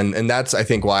 and that's I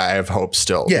think why I have hope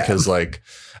still. Yeah. Because like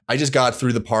I just got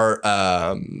through the part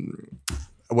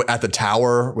at the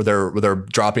tower where they're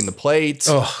dropping the plates.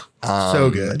 Oh, so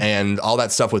good. And all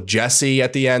that stuff with Jesse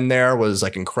at the end there was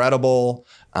like incredible.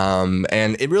 And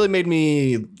it really made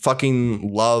me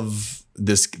fucking love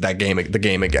the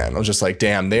game again. I was just like,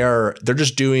 damn, they're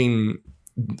just doing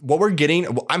what we're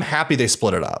getting. I'm happy they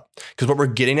split it up because what we're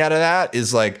getting out of that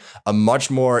is like a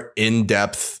much more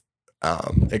in-depth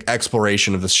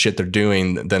exploration of the shit they're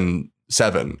doing than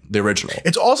 7, the original.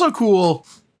 It's also cool,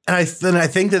 and I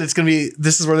think that it's going to be,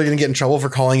 this is where they're going to get in trouble for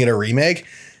calling it a remake,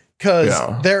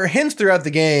 because there are hints throughout the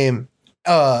game,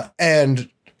 and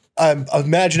I'm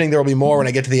imagining there will be more when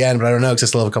I get to the end, but I don't know because I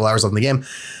still have a couple hours left in the game.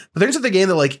 But there's the game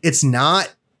that like it's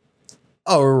not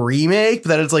a remake, but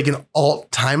that it's like an alt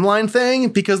timeline thing,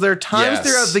 because there are times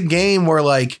throughout the game where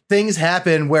like things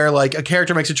happen where like a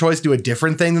character makes a choice to do a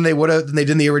different thing than they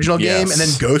did in the original game, and then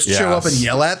ghosts show up and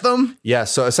yell at them. Yeah,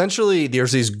 so essentially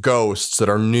there's these ghosts that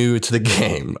are new to the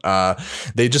game.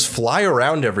 They just fly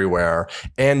around everywhere.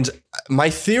 And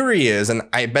my theory is, and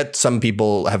I bet some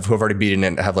people who have already beaten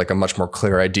it have like a much more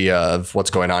clear idea of what's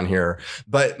going on here.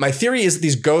 But my theory is that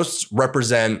these ghosts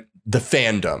represent the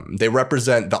fandom. They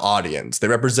represent the audience. They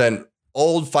represent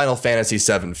old Final Fantasy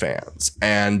VII fans.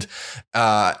 And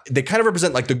they kind of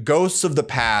represent like the ghosts of the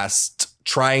past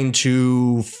trying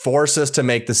to force us to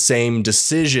make the same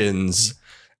decisions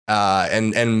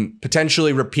and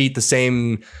potentially repeat the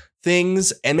same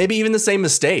things and maybe even the same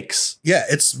mistakes. Yeah,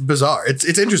 it's bizarre. It's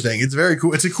interesting. It's very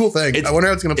cool. It's a cool thing. I wonder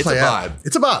how it's going to play out.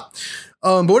 It's a vibe.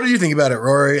 But what did you think about it,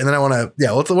 Rory? And then I want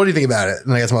to, what do you think about it?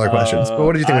 And I got some other questions. But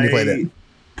what did you think when you played it?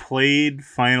 Played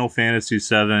Final Fantasy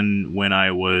VII when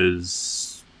I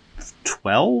was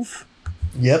 12.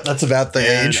 Yep, that's about the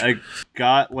age. I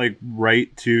got like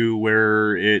right to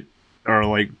where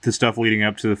the stuff leading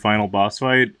up to the final boss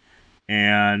fight,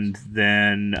 and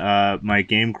then my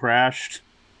game crashed,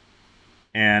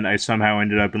 and I somehow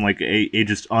ended up in like a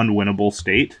just unwinnable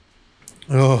state.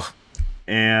 Oh.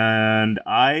 And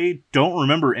I don't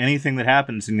remember anything that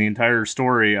happens in the entire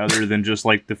story other than just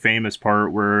like the famous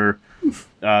part where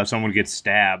someone gets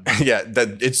stabbed. Yeah,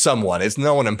 it's someone. It's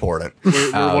no one important.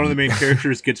 Where one of the main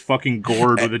characters gets fucking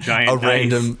gored with a giant knife.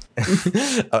 Random.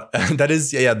 That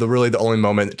is, the only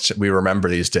moment we remember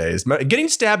these days. Getting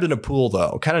stabbed in a pool,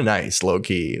 though, kind of nice, low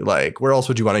key. Like, where else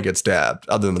would you want to get stabbed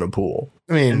other than a pool?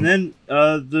 I mean, and then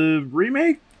the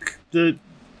remake,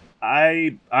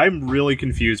 I'm really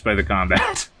confused by the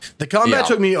combat. The combat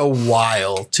took me a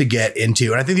while to get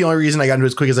into, and I think the only reason I got into it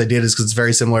as quick as I did is because it's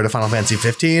very similar to Final Fantasy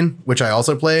 15, which I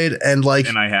also played, and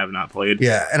I have not played.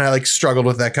 Yeah, and I like struggled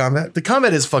with that combat. The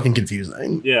combat is fucking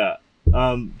confusing. Yeah.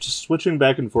 Just switching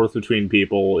back and forth between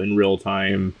people in real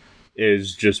time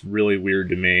is just really weird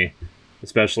to me,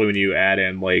 especially when you add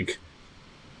in like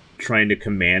trying to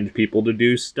command people to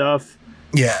do stuff.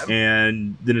 Yeah,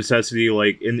 and the necessity,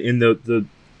 like in the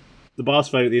boss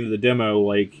fight at the end of the demo,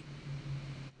 like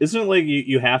isn't it like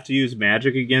you have to use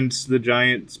magic against the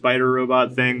giant spider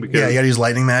robot thing? Because you gotta use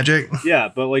lightning magic. Yeah,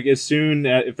 but like as soon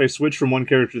if I switch from one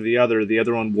character to the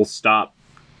other one will stop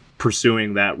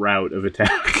pursuing that route of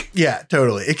attack. Yeah,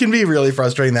 totally. It can be really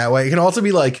frustrating that way. It can also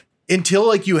be like, until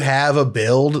like you have a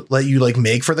build that you like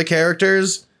make for the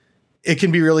characters, it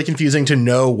can be really confusing to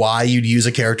know why you'd use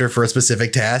a character for a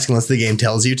specific task unless the game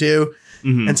tells you to.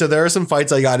 Mm-hmm. And so there are some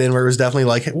fights I got in where it was definitely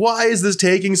like, why is this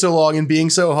taking so long and being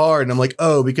so hard? And I'm like,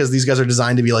 oh, because these guys are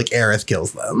designed to be like Aerith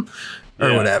kills them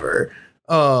or whatever.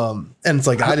 And it's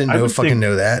like, I didn't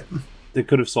know that. They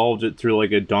could have solved it through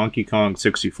like a Donkey Kong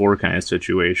 64 kind of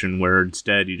situation where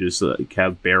instead you just like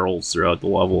have barrels throughout the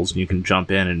levels and you can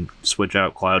jump in and switch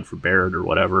out Cloud for Barret or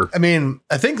whatever. I mean,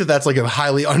 I think that's like a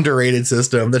highly underrated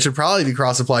system that should probably be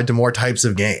cross-applied to more types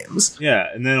of games.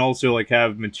 Yeah, and then also like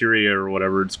have materia or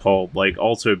whatever it's called, like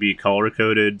also be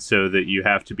color-coded so that you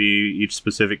have to be each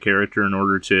specific character in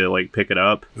order to like pick it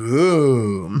up.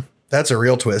 Ooh, that's a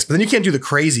real twist. But then you can't do the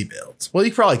crazy builds. Well,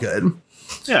 you probably could.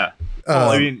 Yeah. Well,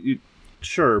 I mean...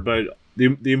 Sure, but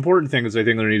the important thing is I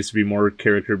think there needs to be more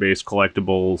character-based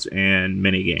collectibles and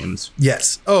mini games.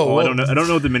 Yes. Well, I don't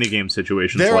know what the mini game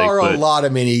situation is like. There are a lot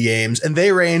of mini games, and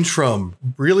they range from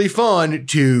really fun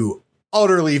to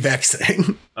utterly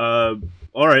vexing. All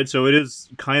right, so it is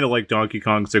kind of like Donkey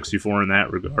Kong 64 in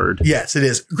that regard. Yes, it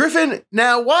is. Griffin,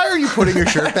 now why are you putting your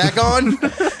shirt back on?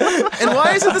 And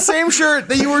why is it the same shirt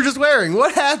that you were just wearing?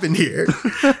 What happened here?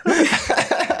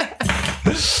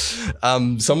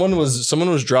 Someone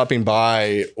was dropping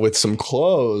by with some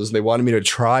clothes they wanted me to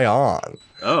try on.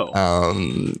 Oh.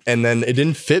 And then it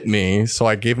didn't fit me, so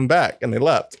I gave them back and they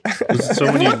left. Was it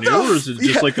someone you knew, or is it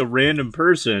just like a random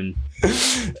person?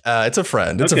 It's a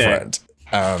friend. It's a friend.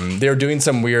 They were doing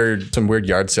some weird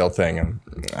yard sale thing, and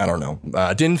I don't know.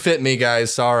 Didn't fit me,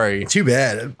 guys. Sorry. Too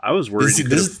bad. I was worried you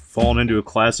could have fallen into a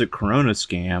classic Corona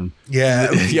scam.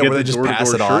 Yeah, yeah, where they just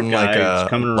pass it on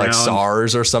like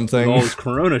SARS or something. All those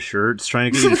Corona shirts,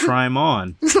 trying to get you to try them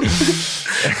on.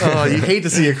 Oh, you hate to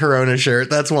see a Corona shirt.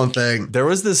 That's one thing. There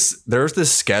was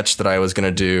this sketch that I was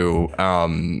gonna do.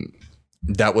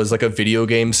 That was like a video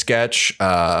game sketch. We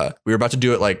were about to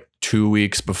do it like 2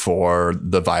 weeks before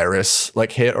the virus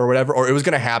like hit or whatever, or it was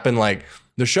going to happen. Like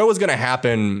the show was going to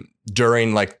happen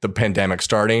during like the pandemic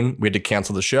starting. We had to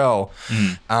cancel the show.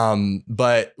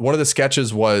 But one of the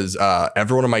sketches was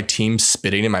everyone on my team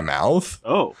spitting in my mouth.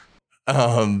 Oh.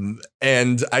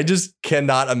 And I just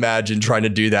cannot imagine trying to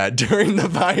do that during the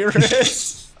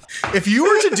virus. If you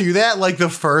were to do that, like the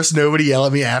first Nobody Yell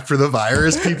at Me after the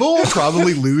virus, people will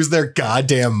probably lose their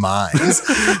goddamn minds.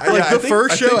 Like the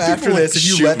first show after this,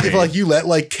 if you let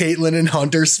Caitlyn and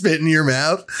Hunter spit in your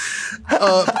mouth,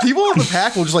 people in the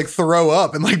pack will just like throw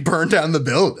up and like burn down the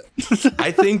building.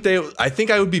 I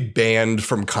think I would be banned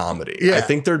from comedy. Yeah. I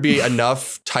think there'd be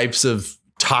enough types of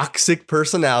toxic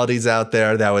personalities out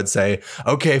there that would say,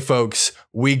 okay, folks,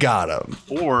 we got them.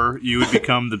 Or you would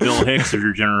become the Bill Hicks of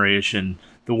your generation.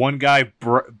 The one guy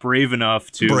brave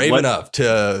enough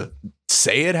to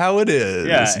say it how it is.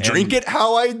 Yeah, drink it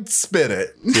how I spit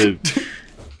it. To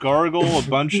gargle a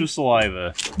bunch of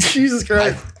saliva. Jesus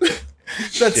Christ.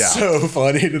 That's so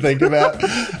funny to think about.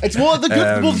 It's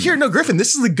Griffin,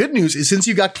 this is the good news is since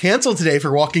you got canceled today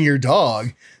for walking your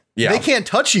dog, they can't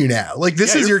touch you now. Like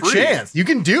this is your chance. You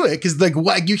can do it because like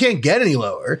you can't get any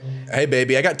lower. Hey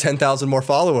baby, I got 10,000 more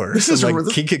followers. This is like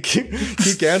keep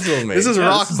canceling me. This is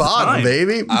rock bottom,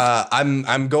 baby.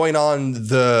 I'm going on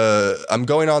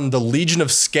the Legion of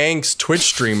Skanks Twitch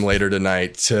stream later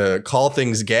tonight to call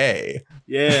things gay.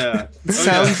 Yeah.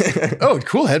 Sounds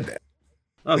cool headband.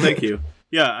 Oh, thank you.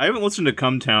 Yeah, I haven't listened to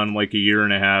Come Town in like a year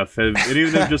and a half. Have any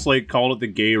of them just like called it the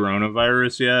gay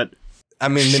coronavirus yet? I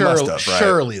mean, they must have, right?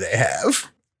 Surely they have.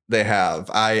 They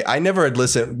have. I never had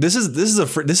listened. This is a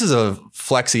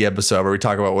flexi episode where we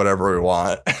talk about whatever we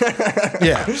want.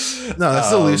 Yeah. No, that's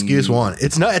the Loose Goose one.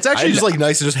 It's not. It's actually just like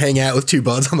nice to just hang out with two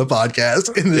buds on the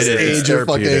podcast in this age of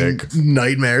fucking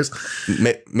nightmares.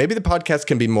 Maybe the podcast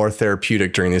can be more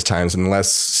therapeutic during these times and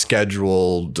less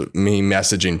scheduled me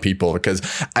messaging people, because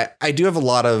I do have a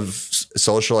lot of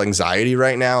social anxiety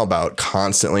right now about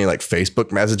constantly like Facebook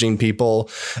messaging people.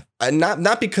 And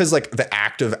not because like the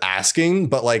act of asking,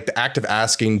 but like the act of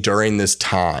asking during this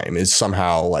time is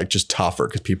somehow like just tougher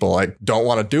because people like don't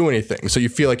want to do anything. So you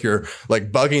feel like you're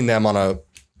like bugging them on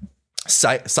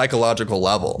psychological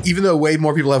level. Even though way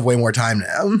more people have way more time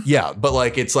now. Yeah, but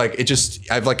like it's like it just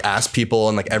I've like asked people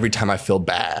and like every time I feel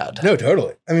bad. No,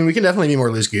 totally. I mean, we can definitely be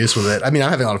more loose goose with it. I mean,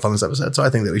 I'm having a lot of fun this episode, so I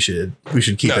think that we should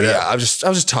keep it Yeah, up. I was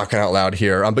just talking out loud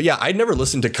here. But yeah, I'd never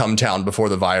listened to Cum Town before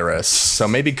the virus, so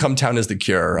maybe Cum Town is the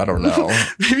cure. I don't know.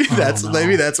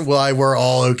 maybe that's why we're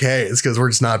all okay. It's because we're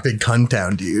just not big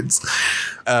Cuntown dudes.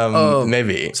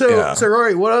 Maybe. So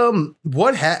Rory,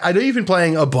 I know you've been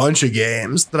playing a bunch of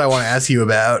games that I want to ask you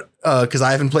about because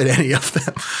I haven't played any of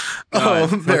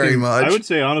them very much. I would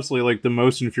say honestly, like the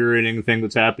most infuriating thing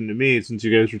that's happened to me since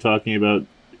you guys were talking about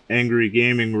angry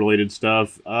gaming related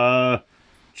stuff.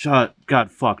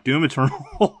 God, fuck, Doom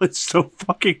Eternal. It's so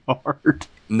fucking hard.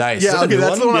 Nice. Yeah, okay,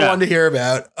 that's the one I wanted to hear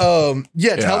about. Tell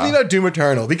me about Doom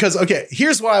Eternal because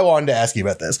here's why I wanted to ask you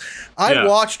about this. I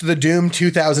watched the Doom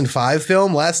 2005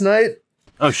 film last night.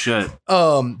 Oh shit.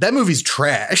 That movie's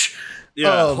trash.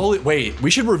 Yeah. Wait,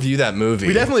 we should review that movie.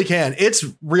 We definitely can. It's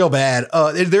real bad.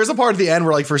 There's a part at the end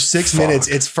where like for 6 minutes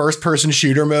it's first person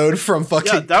shooter mode from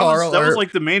fucking Carl. That was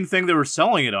like the main thing they were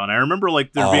selling it on. I remember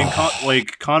like there being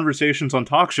like conversations on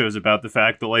talk shows about the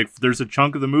fact that like there's a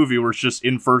chunk of the movie where it's just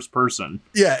in first person.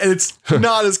 Yeah, and it's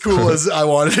not as cool as I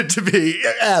wanted it to be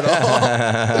at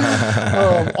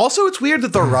all. Also, it's weird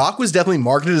that The Rock was definitely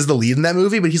marketed as the lead in that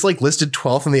movie, but he's like listed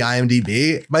 12th in the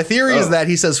IMDb. My theory is that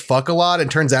he says fuck a lot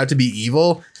and turns out to be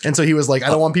evil, and so he was like, I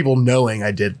don't want people knowing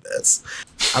I did this.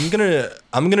 I'm gonna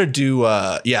do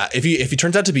if he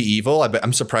turns out to be evil,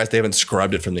 I'm surprised they haven't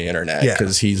scrubbed it from the internet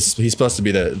because he's supposed to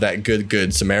be that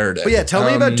good Samaritan. But yeah, tell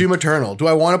me about Doom Eternal. Do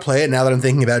I want to play it now that I'm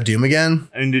thinking about Doom again?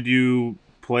 And did you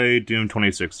play Doom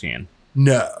 2016?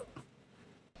 No.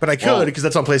 But I could because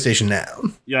that's on PlayStation now.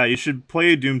 Yeah, you should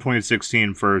play Doom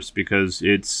 2016 first because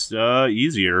it's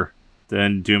easier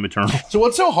than Doom Eternal. So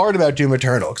what's so hard about Doom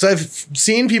Eternal? Because I've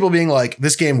seen people being like,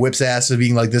 this game whips ass, and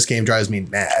being like, this game drives me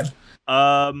mad.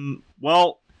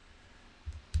 Well,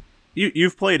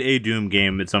 you've played a Doom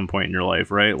game at some point in your life,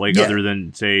 right? Like other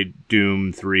than say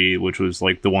Doom 3, which was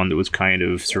like the one that was kind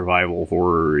of survival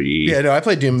horror-y. Yeah, no, I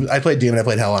played Doom and I played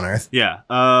Hell on Earth. Yeah.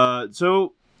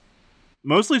 So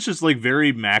mostly it's just like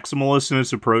very maximalist in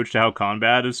its approach to how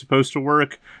combat is supposed to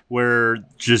work, where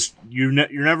just you're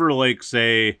never like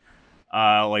say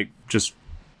like just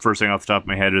first thing off the top of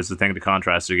my head is the thing to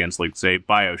contrast against, like, say,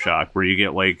 BioShock, where you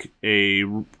get, like, a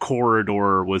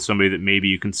corridor with somebody that maybe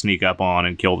you can sneak up on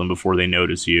and kill them before they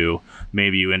notice you.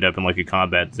 Maybe you end up in, like, a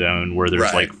combat zone where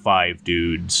there's, like, 5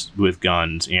 dudes with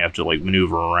guns, and you have to, like,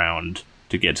 maneuver around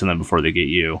to get to them before they get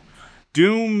you.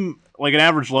 Doom, like, an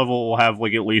average level will have,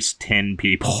 like, at least 10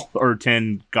 people or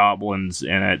 10 goblins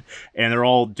in it, and they're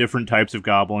all different types of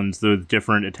goblins with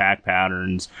different attack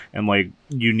patterns, and, like,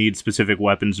 you need specific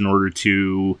weapons in order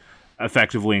to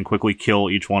effectively and quickly kill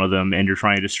each one of them, and you're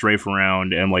trying to strafe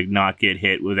around and, like, not get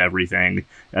hit with everything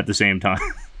at the same time.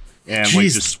 And, like,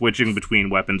 just switching between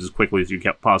weapons as quickly as you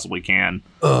possibly can.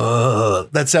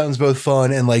 That sounds both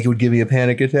fun and, like, it would give me a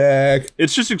panic attack.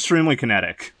 It's just extremely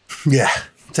kinetic. Yeah,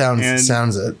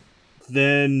 sounds it.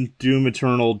 Then Doom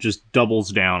Eternal just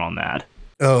doubles down on that.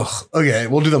 Oh, okay.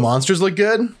 Well, do the monsters look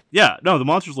good? Yeah, no, the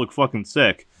monsters look fucking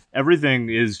sick. Everything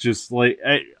is just like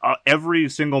every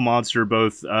single monster,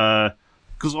 both because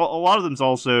a lot of them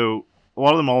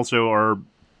also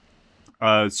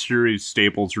are series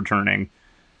staples returning.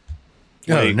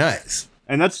 Oh, nice.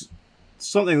 And that's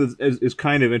something that is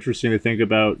kind of interesting to think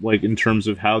about, like, in terms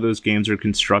of how those games are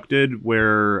constructed,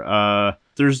 where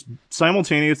there's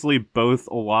simultaneously both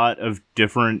a lot of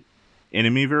different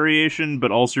enemy variation, but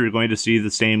also you're going to see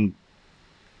the same.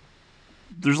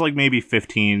 There's like maybe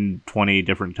 15, 20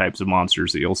 different types of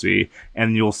monsters that you'll see,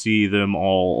 and you'll see them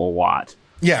all a lot.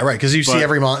 Yeah, right, because see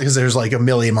every monster, because there's like a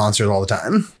million monsters all the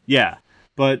time. Yeah,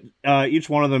 but each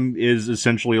one of them is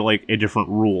essentially like a different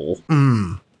rule.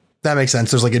 That makes sense.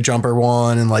 There's like a jumper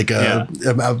one and like a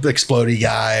explodey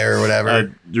guy or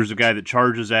whatever. There's a guy that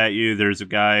charges at you. There's a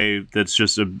guy that's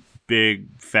just a big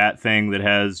fat thing that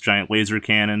has giant laser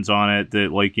cannons on it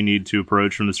that, like, you need to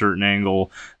approach from a certain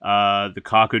angle. The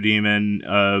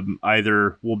Cacodemon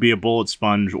either will be a bullet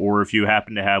sponge, or if you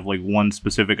happen to have like one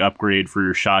specific upgrade for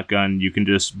your shotgun, you can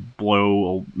just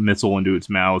blow a missile into its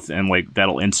mouth and, like,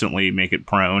 that'll instantly make it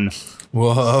prone.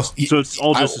 Whoa. So it's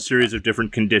all just a series of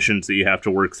different conditions that you have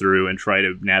to work through and try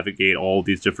to navigate all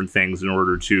these different things in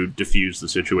order to diffuse the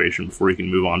situation before you can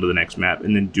move on to the next map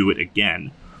and then do it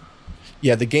again.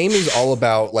 Yeah, the game is all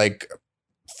about, like,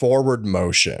 forward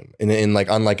motion in like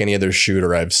unlike any other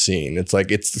shooter I've seen. It's like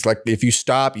if you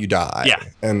stop, you die. Yeah.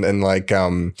 And like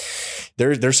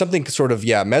there's something sort of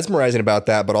mesmerizing about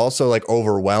that, but also like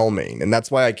overwhelming. And that's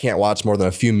why I can't watch more than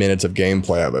a few minutes of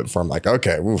gameplay of it before I'm like,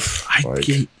 okay, oof.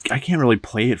 I can't really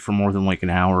play it for more than like an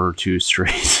hour or two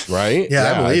straight. Right?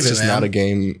 Yeah, I believe it's it, just man.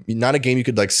 not a game you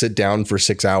could like sit down for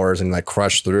 6 hours and like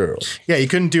crush through. Yeah, you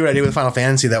couldn't do what I did with Final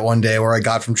Fantasy that one day where I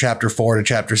got from chapter 4 to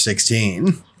chapter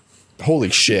 16.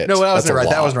 Holy shit. No, that That's wasn't a right.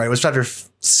 That lot. wasn't right. It was chapter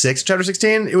 6, chapter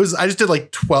 16. It was. I just did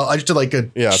like 12. I just did like a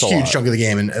that's a huge lot. chunk of the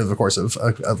game in the course of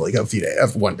like a few days,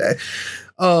 of one day.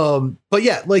 But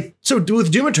yeah, like so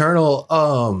with Doom Eternal.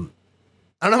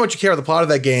 I don't know how much you care about the plot of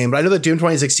that game, but I know that Doom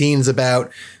 2016 is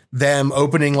about them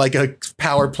opening like a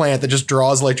power plant that just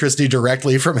draws electricity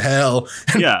directly from hell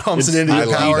and pumps it into I the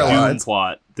love power that. Doom lines.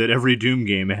 plot that every Doom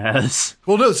game has.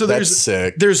 Well, no, so That's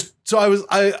sick.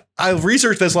 I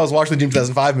researched this while I was watching the Doom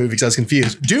 2005 movie because I was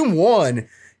confused. Doom 1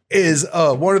 is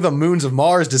one of the moons of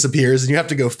Mars disappears and you have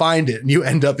to go find it and you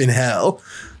end up in hell.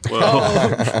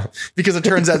 Whoa. Because it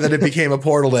turns out that it became a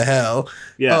portal to hell.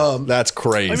 Yeah. That's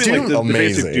crazy. I mean, like the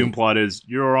Amazing. basic Doom plot is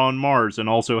you're on Mars and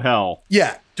also hell.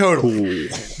 Yeah, totally.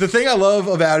 The thing I love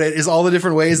about it is all the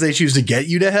different ways they choose to get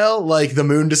you to hell. Like the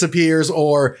moon disappears,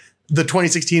 or the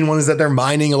 2016 one is that they're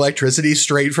mining electricity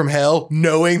straight from hell,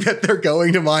 knowing that they're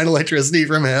going to mine electricity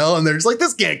from hell. And they're just like,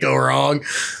 this can't go wrong.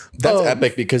 That's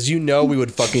epic because we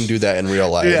would fucking do that in real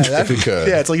life if we could.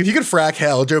 Yeah, it's like if you could frack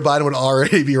hell, Joe Biden would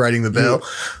already be writing the bill.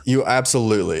 You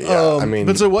absolutely. Yeah. I mean,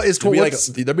 but so what is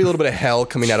there'd be a little bit of hell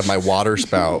coming out of my water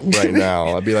spout right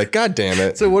now. I'd be like, God damn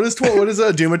it. So what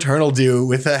does Doom Eternal do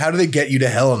with how do they get you to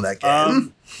hell in that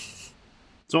game?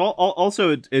 So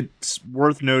also it's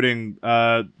worth noting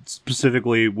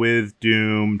specifically with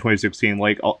Doom 2016,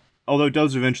 like although it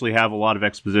does eventually have a lot of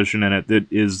exposition in it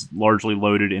that is largely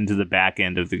loaded into the back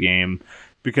end of the game,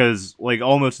 because like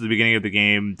almost at the beginning of the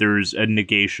game there's a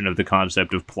negation of the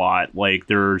concept of plot. Like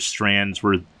there are strands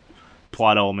where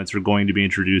plot elements are going to be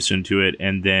introduced into it,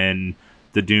 and then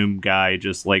the Doom guy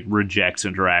just like rejects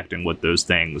interacting with those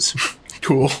things.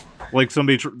 Cool. Like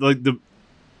the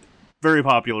very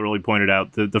popularly pointed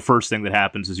out, the first thing that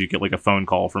happens is you get like a phone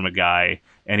call from a guy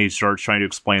and he starts trying to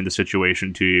explain the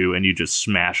situation to you and you just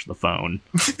smash the phone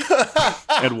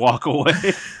and walk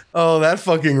away. Oh, that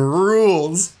fucking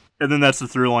rules. And then that's the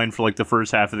through line for like the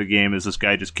first half of the game, is this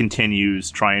guy just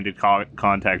continues trying to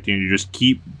contact you and you just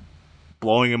keep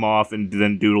blowing him off and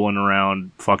then doodling around,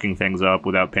 fucking things up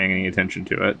without paying any attention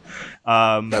to it.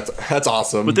 That's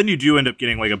awesome. But then you do end up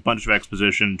getting like a bunch of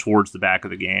exposition towards the back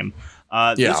of the game.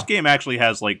 This game actually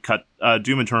has like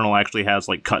Doom Eternal actually has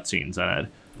like cutscenes in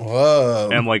it. Whoa.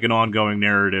 And like an ongoing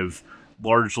narrative,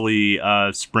 largely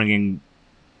spinning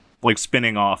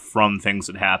off from things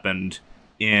that happened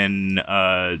in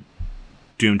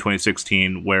Doom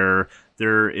 2016, where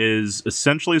there is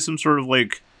essentially some sort of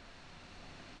like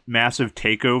massive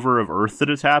takeover of Earth that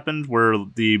has happened, where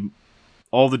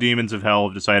all the demons of hell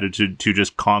have decided to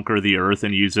just conquer the Earth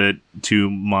and use it to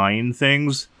mine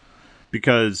things.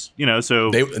 Because,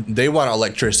 so they want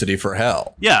electricity for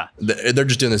hell. Yeah. They're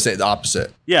just doing the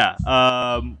opposite. Yeah.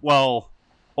 Well,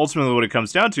 ultimately what it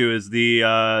comes down to is the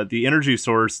energy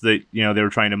source that, they were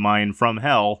trying to mine from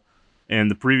hell in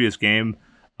the previous game.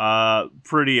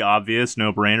 Pretty obvious,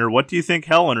 no-brainer. What do you think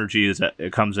hell energy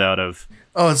it comes out of?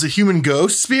 Oh, it's a human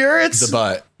ghost spirits? The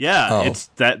butt. Yeah,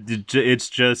 it's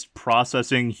just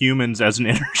processing humans as an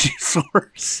energy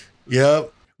source.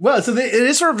 Yep. Well, so it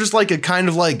is sort of just like a kind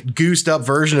of like goosed up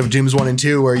version of Dooms 1 and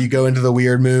 2, where you go into the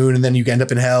weird moon and then you end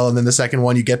up in hell. And then the second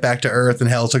one, you get back to Earth and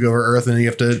hell took over Earth and then you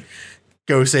have to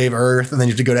go save Earth and then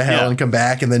you have to go to hell and come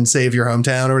back and then save your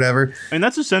hometown or whatever. I mean,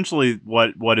 that's essentially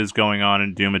what is going on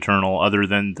in Doom Eternal, other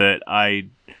than that I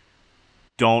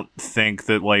don't think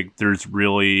that like there's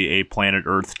really a planet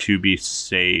Earth to be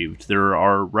saved. There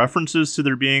are references to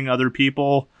there being other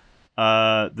people,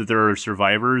 that there are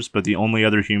survivors, but the only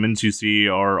other humans you see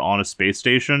are on a space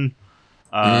station.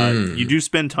 You do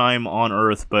spend time on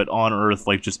Earth, but on Earth,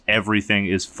 like, just everything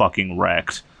is fucking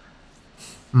wrecked.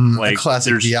 Like a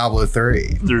classic Diablo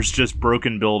 3. There's just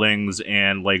broken buildings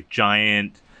and like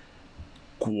giant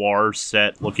guar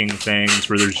set looking things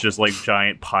where there's just like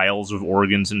giant piles of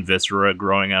organs and viscera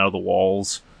growing out of the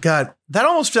walls. God, that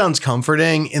almost sounds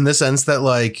comforting in the sense that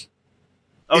like,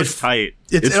 it's tight.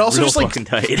 It's also real just like fucking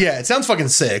tight. Yeah, it sounds fucking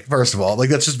sick. First of all, like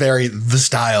that's just very the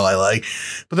style I like.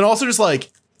 But then also just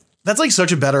like that's like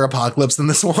such a better apocalypse than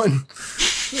this one.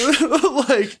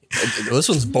 Like this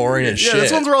one's boring as shit. Yeah,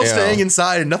 this one's we're all staying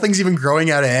inside and nothing's even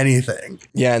growing out of anything.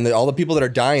 Yeah, and all the people that are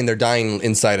dying, they're dying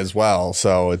inside as well.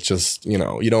 So it's just you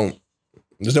don't.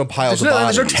 There's no piles of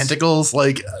bodies. There's no tentacles.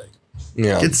 Like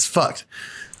Yeah. It's fucked.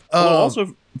 Well,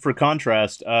 also for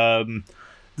contrast,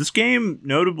 this game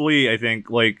notably, I think,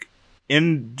 like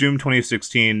in Doom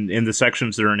 2016, in the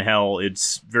sections that are in hell,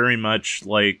 it's very much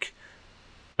like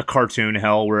a cartoon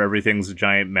hell where everything's a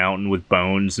giant mountain with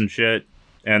bones and shit,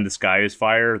 and the sky is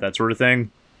fire, that sort of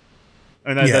thing.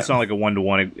 And that's not like a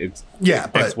one-to-one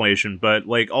explanation, but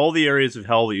like all the areas of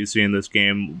hell that you see in this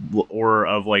game, or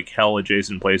of like hell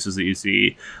adjacent places that you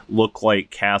see, look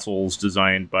like castles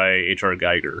designed by H.R.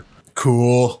 Geiger.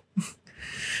 Cool.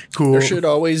 There should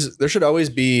always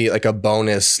be like a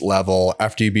bonus level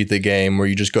after you beat the game where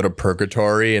you just go to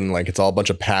purgatory and like it's all a bunch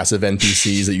of passive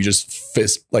NPCs that you just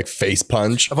face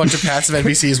punch. A bunch of passive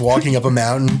NPCs walking up a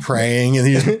mountain praying, and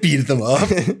you just beat them up.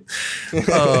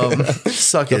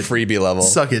 Suck The it. freebie level.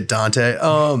 Suck it, Dante.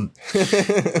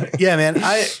 Yeah, man.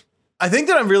 I think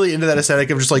that I'm really into that aesthetic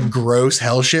of just like gross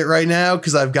hell shit right now,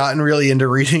 because I've gotten really into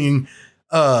reading,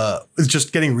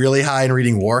 just getting really high and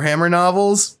reading Warhammer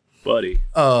novels. Buddy.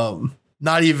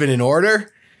 Not even in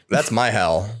order. That's my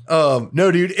hell.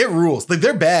 No, dude, it rules. Like,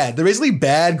 they're bad. They're basically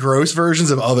bad, gross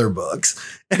versions of other books,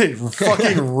 and it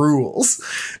fucking rules.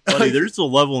 Buddy, there's a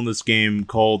level in this game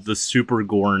called the Super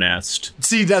Gore Nest.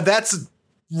 See, now that's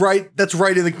right. That's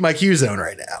right in my Q zone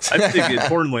right now. I think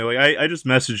importantly, like I just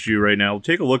messaged you right now.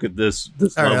 Take a look at this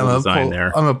All right, level design there.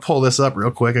 I'm gonna pull this up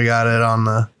real quick. I got it on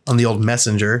the old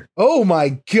messenger. Oh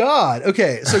my god.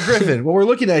 Okay, so Griffin, what we're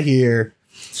looking at here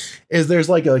is there's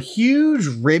like a huge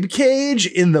rib cage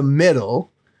in the middle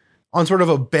on sort of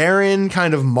a barren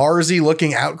kind of Marsy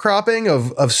looking outcropping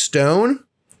of stone.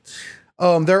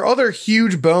 There are other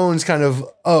huge bones kind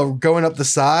of going up the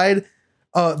side.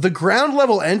 The ground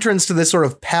level entrance to this sort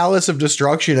of palace of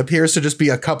destruction appears to just be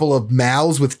a couple of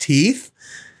mouths with teeth.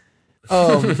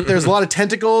 There's a lot of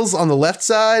tentacles on the left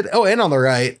side. Oh, and on the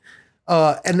right.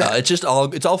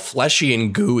 It's all fleshy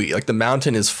and gooey. Like the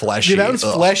mountain is fleshy. The mountain's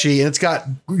fleshy, and it's got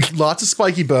lots of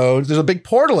spiky bones. There's a big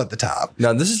portal at the top.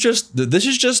 Now this is just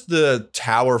the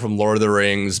tower from Lord of the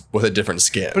Rings with a different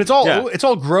skin. But it's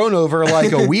all grown over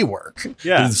like a WeWork.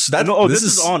 Yeah. This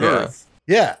is on Earth.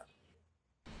 Yeah.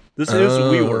 This is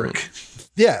WeWork.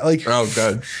 Yeah, like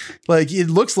good. Like it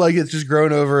looks like it's just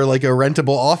grown over like a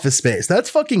rentable office space. That's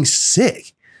fucking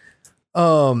sick.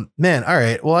 Man, all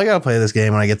right. Well, I gotta play this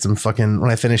game when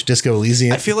I finish Disco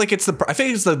Elysium. I think it's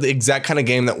the exact kind of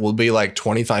game that will be like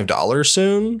 $25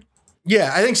 soon.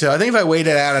 Yeah, I think so. I think if I wait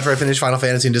it out after I finish Final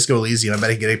Fantasy and Disco Elysium, I bet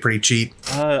I can get it pretty cheap.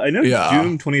 I know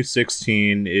Doom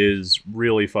 2016 is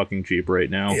really fucking cheap right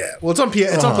now. Yeah. Well, it's on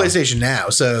PlayStation now,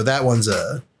 so that one's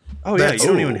a. Oh yeah, you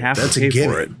don't even have to pay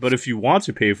gimme. for it. But if you want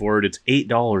to pay for it, it's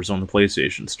 $8 on the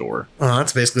PlayStation Store. Oh,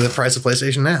 that's basically the price of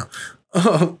PlayStation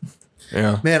now.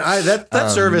 Yeah, man,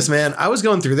 that service, man. I was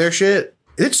going through their shit.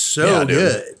 It's so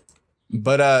good.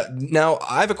 But now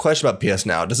I have a question about PS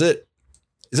Now. Is it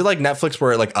like Netflix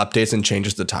where it like updates and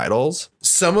changes the titles?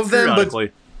 Some of them,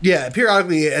 but yeah,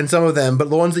 periodically, and some of them. But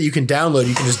the ones that you can download,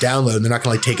 you can just download, and they're not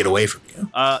going to like take it away from you.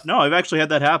 No, I've actually had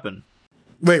that happen.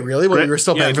 Wait, really? Well, you were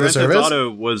still paying for the service? Grand Theft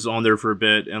Auto was on there for a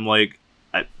bit, and like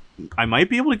I might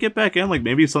be able to get back in. Like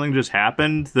maybe something just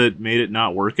happened that made it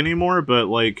not work anymore. But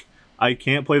like I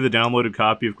can't play the downloaded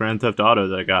copy of Grand Theft Auto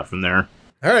that I got from there.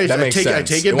 All right, that makes sense. I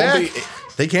take it back.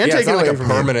 They can't take it away like from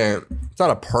permanent. It's not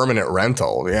a permanent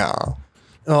rental. Yeah.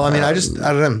 Well, I mean, I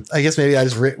don't know. I guess maybe I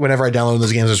just whenever I download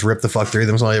those games, just rip the fuck through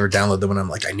them. So I ever download them when I'm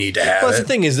like, I need to have That's it. The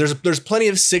thing is, there's plenty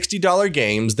of $60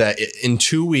 games that in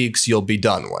 2 weeks you'll be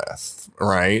done with,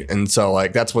 right? And so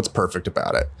like that's what's perfect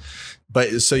about it.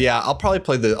 But so yeah, I'll probably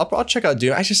play I'll check out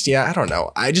Doom. I don't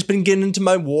know. I just been getting into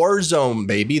my Warzone,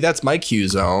 baby. That's my Q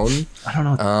zone. I don't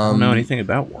know. I don't know anything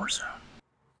about Warzone.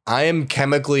 I am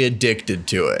chemically addicted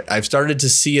to it. I've started to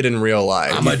see it in real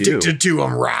life. I'm addicted to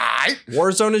them, right?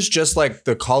 Warzone is just like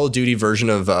the Call of Duty version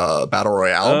of Battle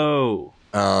Royale. Oh.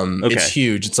 Okay. It's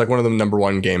huge. It's like one of the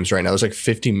 #1 games right now. There's like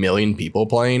 50 million people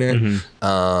playing it.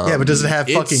 Mm-hmm. Yeah, but does it have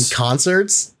fucking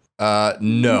concerts?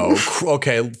 No.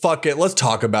 Okay, fuck it. Let's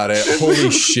talk about it.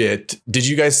 Holy shit. Did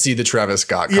you guys see the Travis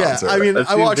Scott concert? Yeah, I mean,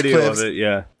 I watched clips. Of it,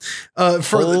 yeah.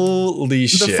 Holy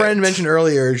shit. The friend mentioned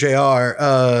earlier,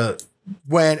 JR,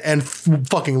 went and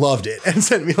fucking loved it and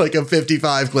sent me like a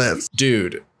 55 clips.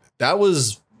 Dude, that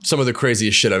was some of the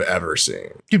craziest shit I've ever seen.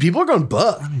 Dude, people are going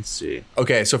buff. Let me see.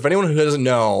 Okay, so for anyone who doesn't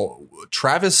know,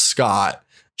 Travis Scott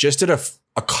just did a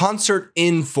concert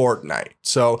in Fortnite.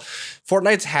 So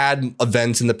Fortnite's had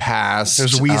events in the past.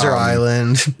 There's Weezer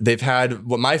Island. They've had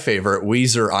my favorite,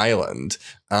 Weezer Island.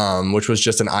 which was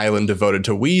just an island devoted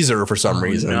to Weezer for some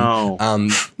reason. No.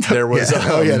 There was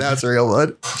that's real,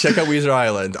 bud. check out Weezer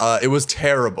Island. It was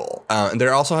terrible. And they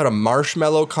also had a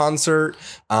Marshmello concert.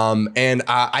 And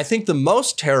I think the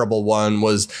most terrible one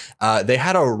was they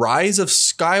had a Rise of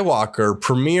Skywalker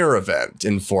premiere event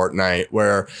in Fortnite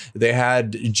where they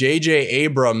had J.J.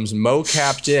 Abrams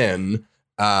mo-capped in.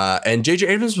 And J.J.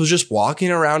 Abrams was just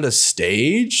walking around a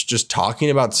stage, just talking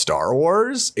about Star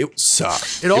Wars. It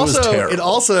sucked. It was terrible. It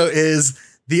also is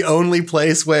the only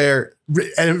place where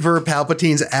Emperor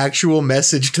Palpatine's actual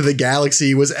message to the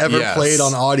galaxy was ever played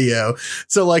on audio.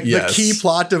 So like the key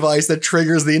plot device that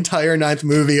triggers the entire 9th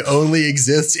movie only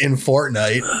exists in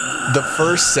Fortnite. The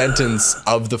first sentence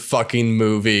of the fucking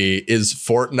movie is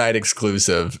Fortnite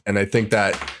exclusive, and I think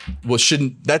that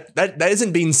that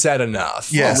isn't being said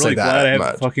enough. Yeah, I'm really glad I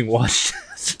haven't fucking watched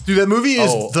this. Dude, that movie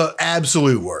is the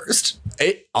absolute worst.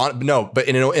 But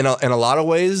in a lot of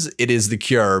ways, it is the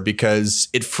cure because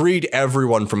it freed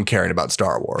everyone from caring about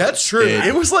Star Wars. That's true.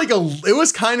 It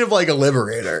was kind of like a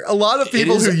liberator. A lot of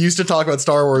people who used to talk about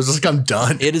Star Wars was like, I'm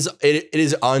done. It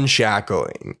is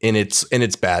unshackling in its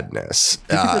badness.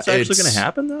 Do you think that's actually going to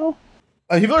happen though?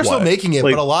 People are still making it,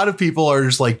 but a lot of people are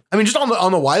just like, I mean, just on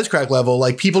the wisecrack level,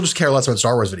 like people just care less about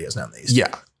Star Wars videos nowadays.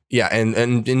 Yeah,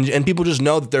 and people just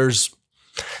know that there's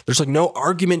like no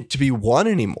argument to be won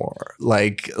anymore.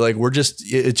 Like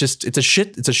it's a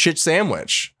shit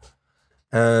sandwich.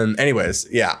 Anyways,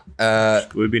 yeah.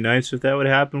 It would be nice if that would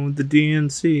happen with the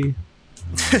DNC.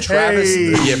 Travis,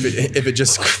 if it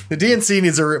just the DNC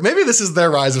needs maybe this is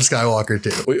their Rise of Skywalker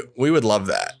too. We would love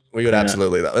that. We would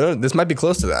absolutely love that. This might be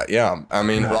close to that. Yeah. I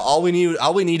mean, all we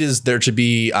need is there to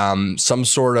be some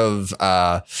sort of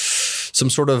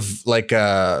like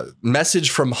a message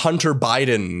from Hunter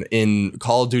Biden in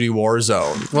Call of Duty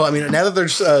Warzone. Well, I mean, now that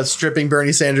they're stripping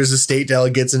Bernie Sanders' state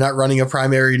delegates and not running a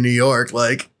primary in New York,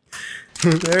 like. Do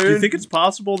you think it's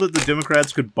possible that the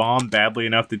Democrats could bomb badly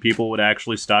enough that people would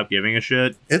actually stop giving a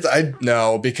shit?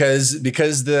 No, because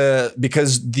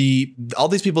all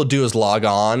these people do is log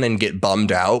on and get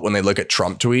bummed out when they look at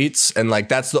Trump tweets, and like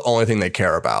that's the only thing they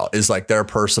care about is like their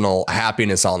personal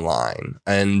happiness online,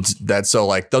 and that's so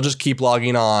like they'll just keep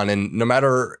logging on, and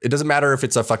it doesn't matter if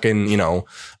it's a fucking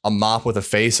a mop with a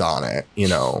face on it,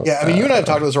 Yeah, I mean, you and I have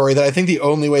talked about this, Rory, that I think the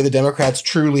only way the Democrats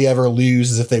truly ever lose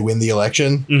is if they win the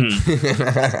election. Mm-hmm.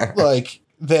 Like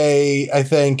they, I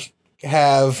think,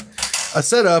 have a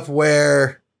setup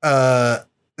where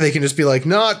they can just be like,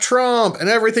 not Trump, and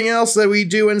everything else that we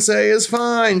do and say is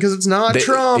fine because it's not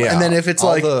Trump. Yeah, and then if it's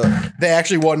like they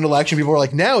actually won an election, people are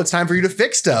like, now it's time for you to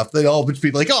fix stuff. They all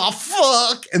be like, oh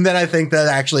fuck. And then I think that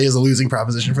actually is a losing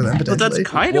proposition for them potentially. But that's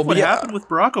kind of what happened with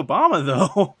Barack Obama,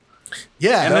 though.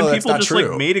 Yeah, and then people just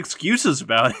like made excuses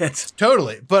about it.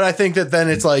 Totally, but I think that then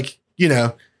it's like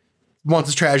once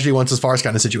it's tragedy, once it's farce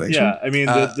kind of situation. Yeah, I mean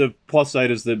the plus side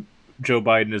is that Joe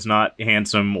Biden is not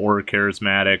handsome or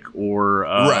charismatic or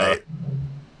right,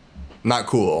 not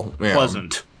cool,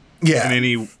 pleasant. Yeah, in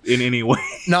any way.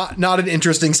 Not an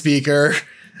interesting speaker.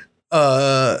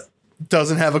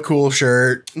 Doesn't have a cool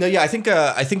shirt. No, yeah, I think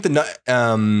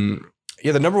the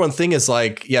number one thing is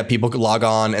like, people could log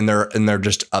on and they're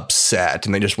just upset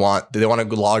and they want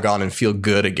to log on and feel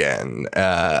good again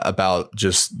about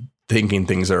just thinking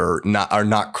things are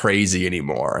not crazy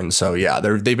anymore. And so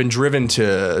they've been driven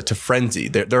to frenzy.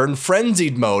 They're in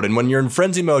frenzied mode, and when you're in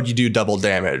frenzy mode, you do double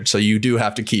damage. So you do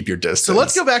have to keep your distance. So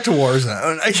let's go back to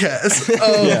Warzone, I guess.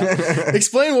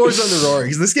 Explain Warzone to Rory,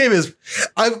 because this game is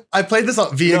I played this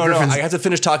via Griffin's. No, I have to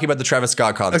finish talking about the Travis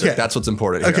Scott concert. Okay. That's what's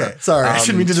important here. Okay, sorry. I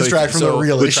shouldn't mean to distract from the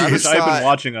real issues. I've been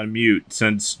watching on mute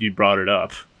since you brought it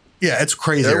up. Yeah, it's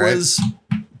crazy,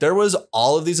 There was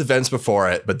all of these events before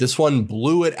it, but this one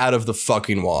blew it out of the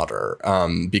fucking water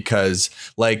because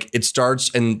like it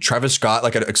starts and Travis Scott,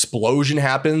 like an explosion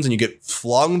happens and you get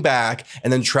flung back,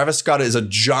 and then Travis Scott is a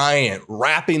giant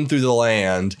rapping through the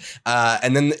land,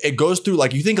 and then it goes through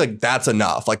like you think like that's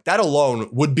enough, like that alone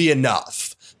would be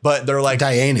enough, but they're like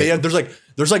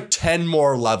there's like 10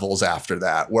 more levels after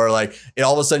that where like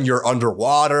all of a sudden you're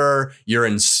underwater, you're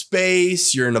in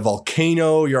space, you're in a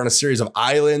volcano, you're on a series of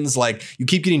islands. Like you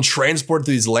keep getting transported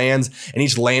through these lands, and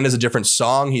each land is a different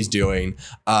song he's doing.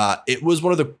 It was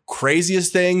one of the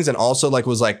craziest things, and also like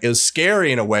it was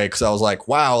scary in a way because I was like,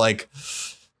 wow, like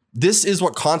this is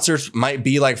what concerts might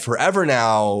be like forever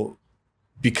now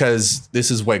because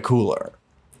this is way cooler.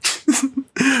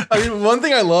 I mean, one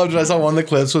thing I loved when I saw one of the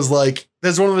clips was like,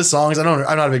 there's one of his songs. I'm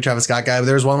not a big Travis Scott guy, but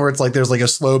there's one where it's like there's like a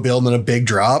slow build and a big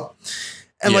drop.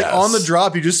 And like Yes. on the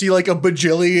drop, you just see like a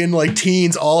bajillion like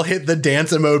teens all hit the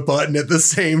dance mode button at the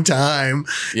same time.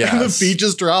 Yes. And the beat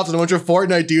just drops and a bunch of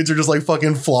Fortnite dudes are just like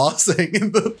fucking flossing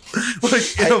in the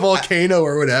like in a volcano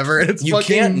or whatever. And it's You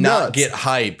fucking can't nuts. not get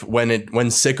hype when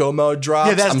sicko mode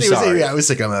drops. Yeah, I'm sorry. It was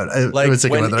sicko mode. Like it was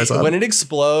sicko mode that I saw. when it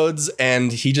explodes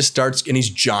and he just starts and he's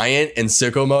giant and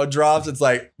sicko mode drops, it's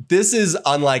like this is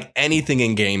unlike anything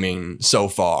in gaming so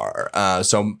far.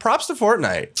 So props to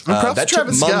Fortnite. And props That to took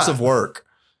Travis months Scott. of work.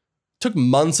 Took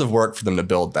months of work for them to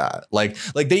build that. Like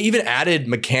they even added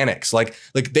mechanics. Like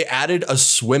they added a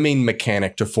swimming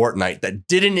mechanic to Fortnite that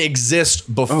didn't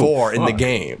exist before in the fuck.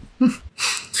 game.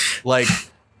 like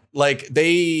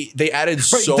they added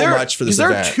so There- much for this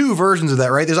there event. are two versions of that,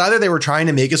 right? There's either they were trying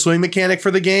to make a swimming mechanic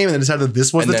for the game and then decided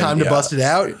this was And the then, time to yeah. bust it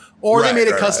out, or they Right, made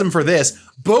it right, custom for this.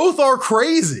 Both are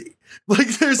crazy. Like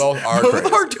there's Both are both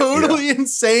crazy. are totally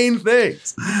insane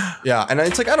things. Yeah, and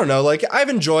it's like, I don't know, like I've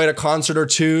enjoyed a concert or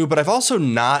two, but I've also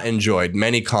not enjoyed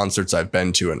many concerts I've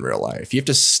been to in real life. You have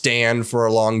to stand for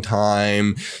a long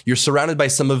time. You're surrounded by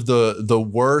some of the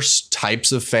worst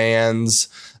types of fans.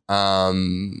 I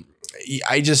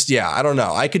don't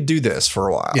know. I could do this for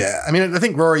a while. Yeah, I mean, I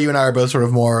think Rory, you and I are both sort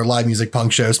of more live music,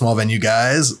 punk show, small venue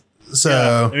guys. So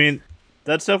Yeah, I mean,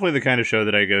 that's definitely the kind of show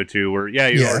that I go to where, you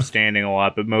Yeah. are standing a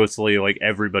lot, but mostly like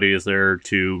everybody is there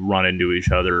to run into each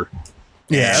other.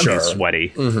 yeah, And Sure. be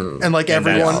sweaty. Mhm. and like And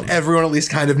everyone at least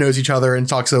kind of knows each other and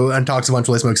talks a bunch while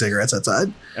they smoke cigarettes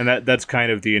outside. And that's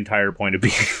kind of the entire point of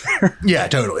being there. Yeah,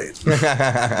 totally,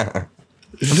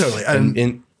 totally.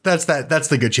 And that's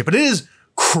the good shit. But it is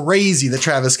crazy that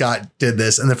Travis Scott did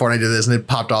this and that Fortnite did this and it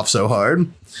popped off so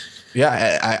hard.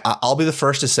 Yeah, I'll be the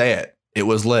first to say it. It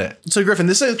was lit. So Griffin,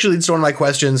 this actually leads to one of my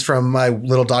questions from my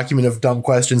little document of dumb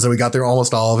questions that we got through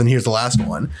almost all of, and here's the last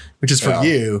one, which is for Yeah.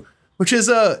 you, which is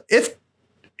if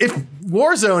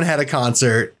Warzone had a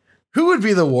concert, who would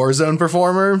be the Warzone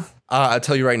performer? I'll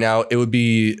tell you right now, it would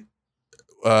be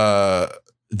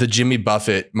the Jimmy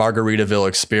Buffett Margaritaville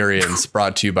experience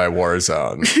brought to you by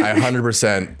Warzone. I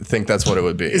 100% think that's what it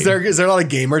would be. Is there a lot of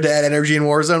gamer dad energy in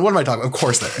Warzone? What am I talking about? Of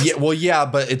course there is. Yeah, well, yeah,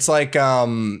 but it's like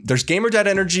there's gamer dad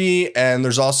energy, and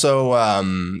there's also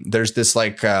there's this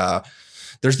like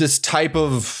there's this type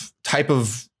of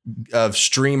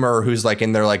streamer who's like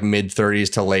in their like mid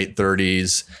 30s to late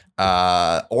 30s,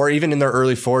 or even in their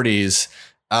early 40s.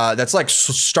 That's like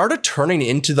started turning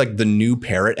into like the new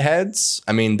parrot heads.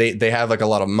 I mean, they have like a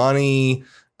lot of money.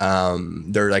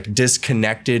 They're like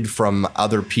disconnected from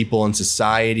other people in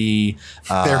society.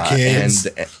 They're kids.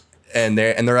 And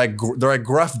they're like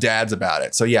gruff dads about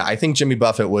it. So yeah, I think Jimmy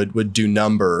Buffett would do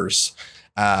numbers.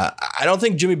 I don't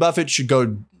think Jimmy Buffett should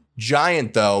go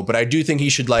giant though, but I do think he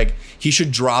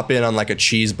should drop in on like a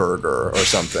cheeseburger or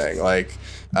something. Like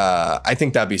I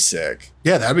think that'd be sick.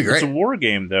 Yeah, that'd be It's great. a war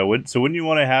game, though. So wouldn't you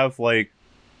want to have like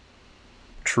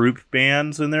troop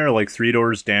bands in there, like Three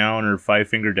Doors Down or Five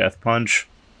Finger Death Punch?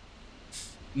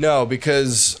 No,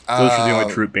 because Those are the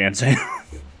only troop bands.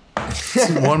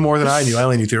 One more than I knew. I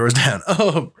only knew 3 doors down.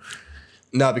 Oh,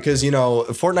 no, because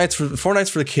Fortnite's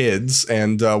for the kids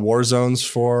and Warzone's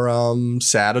for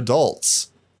sad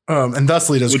adults. and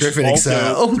thusly does Which is Griffin also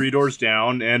excel. Three Doors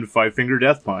Down and Five Finger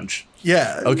Death Punch.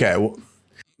 Yeah. Okay, well,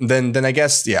 then I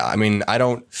guess I mean I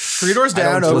don't. 3 doors I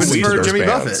don't down opens listen to for those Jimmy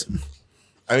bands. Buffett.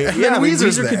 I mean, And yeah,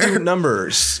 Weezer's Weezer could there. do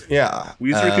numbers. Yeah,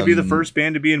 Weezer could be the first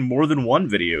band to be in more than one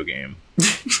video game.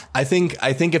 I think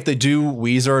if they do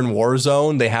Weezer and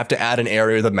Warzone, they have to add an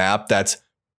area of the map that's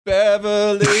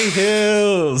Beverly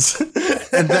Hills.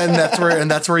 And then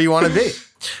that's where you want to be.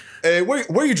 Hey, where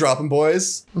are you dropping,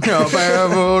 boys? No,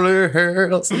 Beverly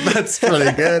Hills. That's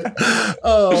pretty good.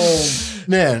 Oh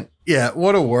man. Yeah,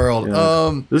 what a world.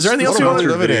 Yeah. Is there anything else what you a want world to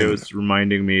we live in. video is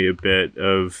reminding me a bit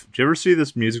of. Did you ever see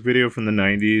this music video from the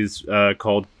 '90s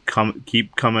called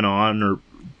 "Keep Coming On" or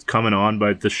 "Coming On"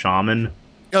 by The Shaman?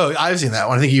 Oh, I've seen that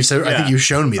one. I think you said. I think Yeah. you've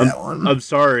shown me that one. I'm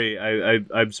sorry.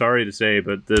 I'm sorry to say,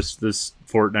 but this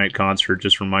Fortnite concert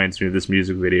just reminds me of this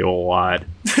music video a lot.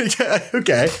 Yeah,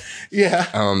 okay. Yeah.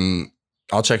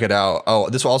 I'll check it out. Oh,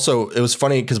 it was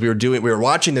funny because we were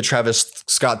watching the Travis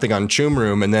Scott thing on Choom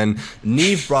Room, and then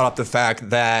Neve brought up the fact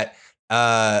that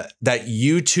that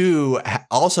U2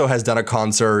 also has done a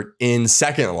concert in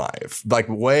Second Life, like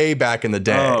way back in the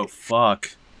day. Oh fuck!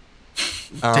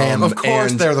 Damn. Of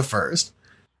course, and they're the first.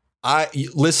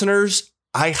 Listeners,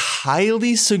 I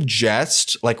highly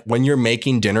suggest, like when you're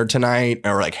making dinner tonight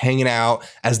or like hanging out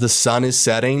as the sun is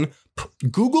setting,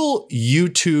 Google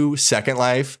U2 Second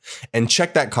Life and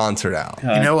check that concert out.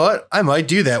 You know what? I might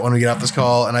do that when we get off this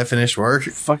call and I finish work.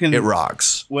 Fucking It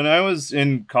rocks. When I was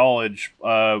in college,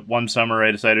 one summer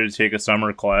I decided to take a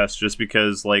summer class just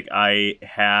because, like, I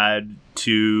had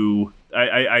to.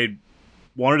 I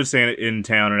wanted to stay in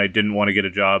town and I didn't want to get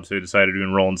a job, so I decided to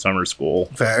enroll in summer school.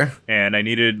 Fair. And I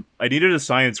needed a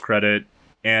science credit,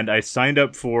 and I signed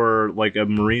up for like a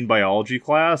marine biology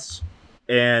class.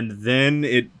 And then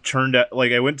it turned out,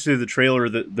 like, I went to the trailer,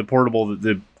 the portable that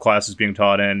the class is being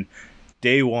taught in.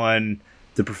 Day one,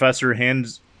 the professor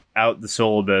hands out the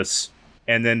syllabus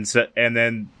and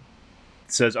then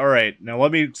says, "All right, now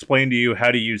let me explain to you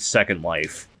how to use Second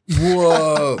Life."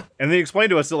 Whoa. And they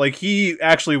explained to us that, like, he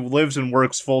actually lives and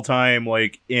works full time,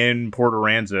 like, in Port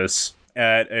Aransas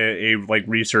at a like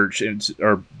research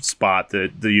or spot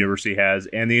that the university has,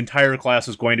 and the entire class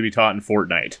is going to be taught in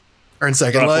Fortnite. Or in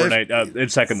Second Life? In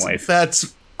Second Life.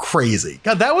 That's crazy.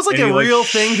 God, that was like a real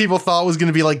thing people thought was going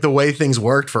to be like the way things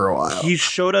worked for a while. He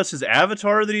showed us his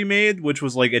avatar that he made, which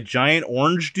was like a giant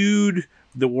orange dude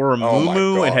that wore a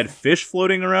muumuu and had fish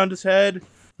floating around his head.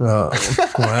 Oh,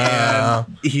 wow.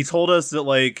 And he told us that,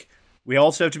 like, we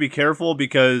also have to be careful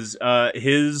because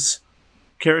his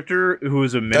character, who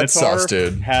is a minotaur,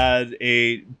 had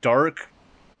a dark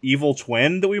evil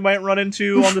twin that we might run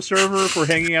into on the server for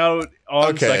hanging out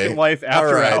on Second Life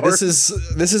after hours.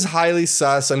 This is highly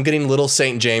sus. I'm getting Little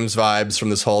St. James vibes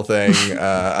from this whole thing.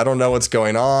 I don't know what's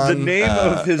going on. The name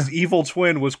of his evil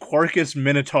twin was Quarkus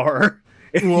Minotaur,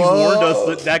 and he warned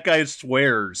us that guy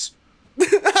swears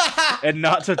and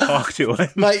not to talk to him.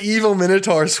 My evil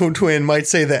Minotaur twin might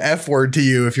say the F word to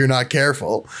you if you're not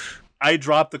careful. I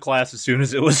dropped the class as soon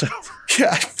as it was over.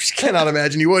 Yeah, I cannot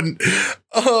imagine you wouldn't.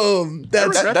 I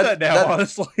regret that now,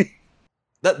 honestly.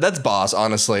 That's boss,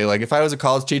 honestly. Like, if I was a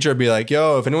college teacher, I'd be like,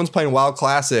 yo, if anyone's playing WoW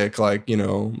Classic, like, you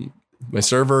know, my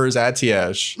server is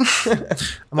Atiesh.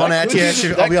 I'm on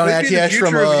Atiesh. I'll be on Atiesh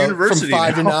from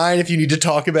 5 to 9 if you need to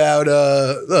talk about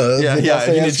if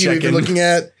you need to you're looking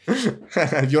at.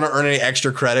 If you want to earn any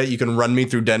extra credit, you can run me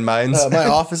through Den Mines. My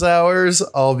office hours,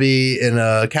 I'll be in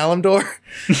Kalimdor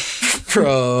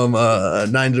from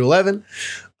 9 to 11.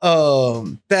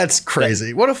 That's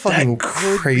crazy. What a fucking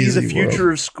crazy be the future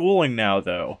world. of schooling now,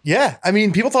 though. Yeah, I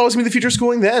mean, people thought it was gonna be the future of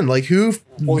schooling then. Like, who?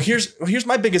 Well, here's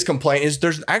my biggest complaint is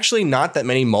there's actually not that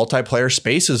many multiplayer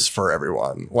spaces for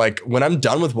everyone. Like, when I'm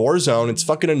done with Warzone, it's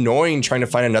fucking annoying trying to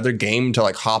find another game to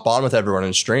like hop on with everyone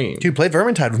and stream. Dude, play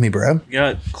Vermintide with me, bro.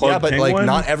 Yeah, but like,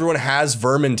 not everyone has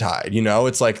Vermintide. You know,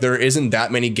 it's like there isn't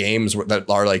that many games that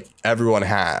are like everyone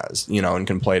has, you know, and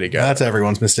can play together. That's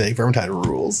everyone's mistake. Vermintide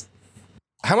rules.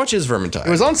 How much is Vermintide? It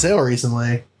was on sale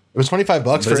recently. It was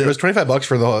 $25 for it was $25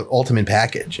 for the ultimate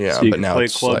package. Yeah, so you but now play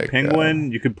it's Club like,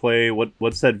 Penguin. You could play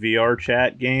what's that VR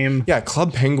chat game? Yeah,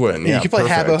 Club Penguin. Yeah, you could play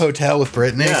Habbo Hotel with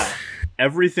Brittany. Yeah.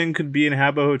 Everything could be in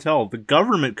Habbo Hotel. The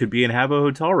government could be in Habbo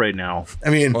Hotel right now. I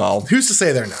mean, well, who's to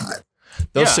say they're not?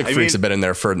 Those sick freaks have been in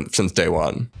there since day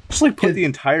one. Just like put the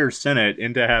entire Senate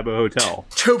into Habbo Hotel.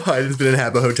 Joe Biden's been in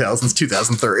Habbo Hotel since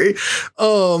 2003.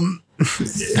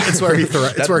 It's where he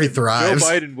thrives. Joe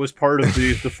Biden was part of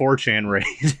the 4chan raid.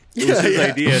 It was his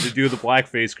idea to do the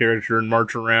blackface character and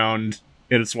march around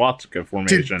in a swastika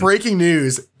formation. Dude, breaking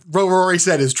news. What Rory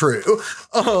said is true.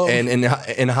 And in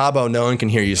Habbo, no one can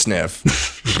hear you sniff.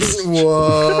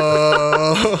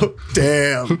 Whoa.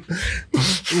 Damn.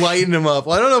 Lighten him up.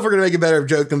 Well, I don't know if we're going to make a better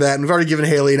joke than that. And we've already given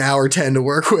Haley an hour 10 to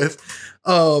work with.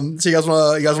 So you guys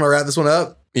want to wrap this one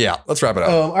up? Yeah, let's wrap it up.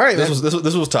 All right, this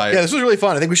was tight. Yeah, this was really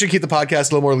fun. I think we should keep the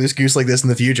podcast a little more loose goose like this in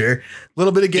the future. A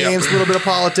little bit of games, a little bit of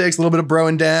politics, a little bit of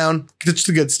broing down. Just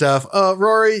the good stuff.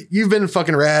 Rory, you've been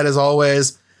fucking rad as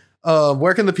always.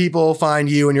 Where can the people find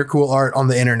you and your cool art on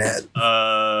the internet?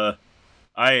 I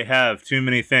have too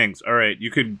many things. All right,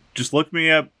 you could just look me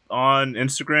up on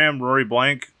Instagram, Rory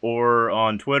Blank, or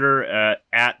on Twitter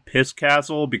at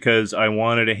Pisscastle, because I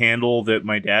wanted a handle that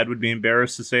my dad would be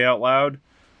embarrassed to say out loud.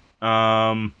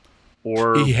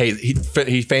 Or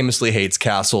he famously hates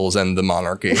castles and the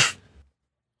monarchy.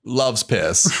 Loves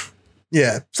piss.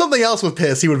 Yeah, something else with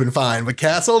piss he would have been fine, but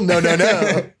castle, no.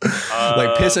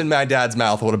 Like piss in my dad's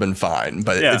mouth would have been fine,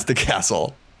 but it's the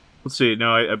castle. Let's see.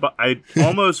 No, I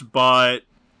almost bought,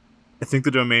 I think,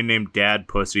 the domain name Dad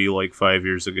Pussy like 5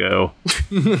 years ago.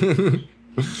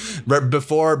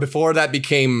 Before that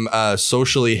became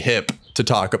socially hip to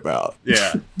talk about.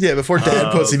 Yeah. Yeah, before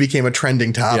Dad Pussy became a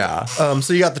trending topic. Yeah.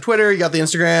 So you got the Twitter, you got the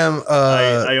Instagram.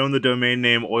 I own the domain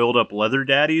name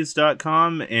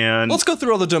oiledupleatherdaddies.com. And let's go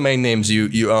through all the domain names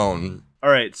you own.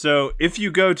 All right. So if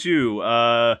you go to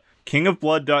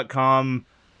kingofblood.com,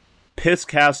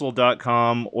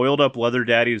 pisscastle.com,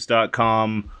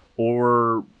 oiledupleatherdaddies.com,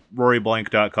 or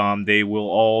RoryBlank.com, they will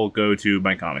all go to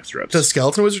my comic strips. Does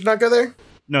Skeleton Wizard not go there?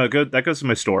 No, that goes to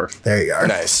my store. There you are.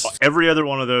 Nice. Every other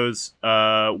one of those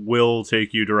will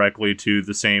take you directly to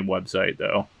the same website,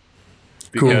 though.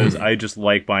 Because I just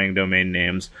like buying domain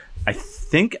names. I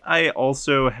think I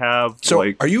also have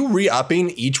So are you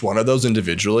re-upping each one of those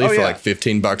individually for like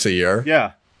 $15 a year?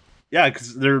 Yeah. Yeah,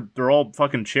 because they're all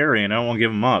fucking cherry and I don't want to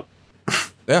give them up.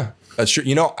 Yeah, that's true.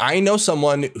 You know, I know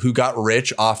someone who got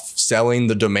rich off selling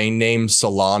the domain name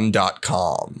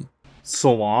salon.com.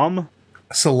 Salam?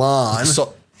 Salon.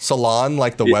 Salon,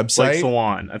 like the website? Like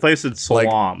salon. I thought you said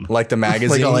salam. Like the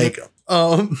magazine? like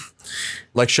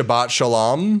Shabbat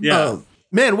Shalom? Yeah.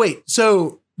 Man, wait.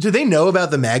 So did they know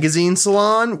about the magazine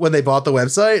Salon when they bought the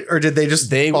website? Or did they just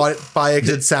buy it because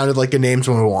it sounded like a name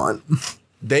someone would want?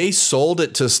 They sold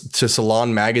it to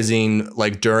Salon Magazine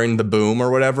like during the boom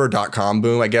or whatever, .com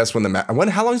boom, I guess. How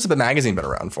long has the magazine been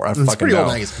around for? It's a pretty old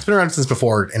magazine. It's been around since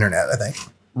before internet, I think.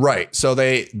 Right. So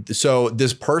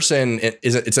this person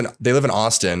they live in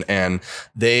Austin and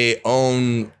they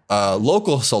own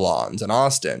local salons in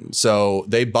Austin. So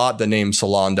they bought the name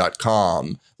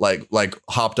salon.com, like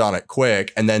hopped on it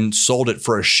quick and then sold it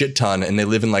for a shit ton and they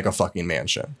live in like a fucking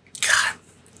mansion. God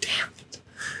damn it.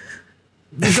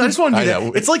 I just want to do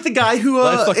that. It's like the guy who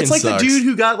it's like sucks. the dude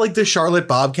who got like the Charlotte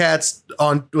Bobcats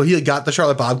he got the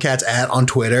Charlotte Bobcats on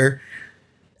Twitter.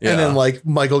 Yeah. And then like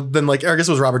I guess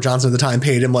it was Robert Johnson at the time,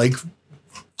 paid him like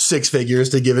 6 figures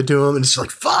to give it to him. And it's just like,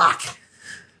 fuck.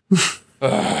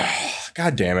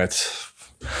 God damn it.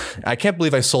 I can't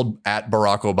believe I sold at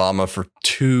Barack Obama for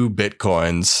 2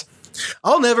 Bitcoins.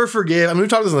 I'll never forgive. I mean, we've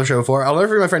talked this on the show before. I'll never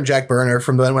forgive my friend Jack Berner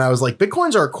from when I was like,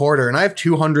 Bitcoins are a quarter and I have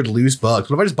 200 loose bucks.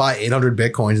 What if I just buy 800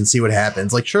 Bitcoins and see what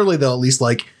happens? Like, surely they'll at least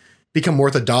like become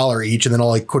worth $1 each and then I'll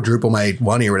like quadruple my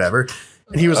money or whatever.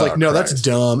 And he was like, no, Christ. That's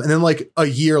dumb. And then like a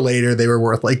year later, they were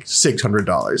worth like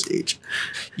 $600 each.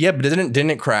 Yeah, but didn't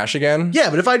it crash again? Yeah,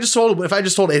 but if I just sold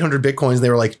 800 Bitcoins, they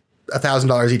were like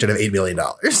 $1,000 each. I'd have $8 million.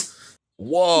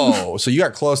 Whoa. So you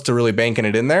got close to really banking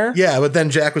it in there? Yeah, but then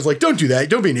Jack was like, don't do that.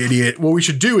 Don't be an idiot. What we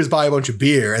should do is buy a bunch of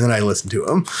beer. And then I listened to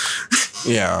him.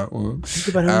 Yeah. Think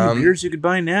about how many beers you could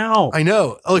buy now. I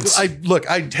know. I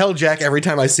tell Jack every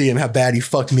time I see him how bad he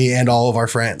fucked me and all of our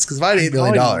friends. Because if I had $8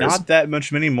 million, not that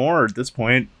much many more at this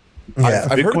point. Yeah,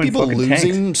 I've heard people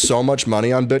losing so much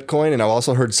money on Bitcoin, and I've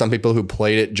also heard some people who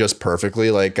played it just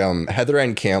perfectly. Like Heather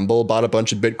Ann Campbell bought a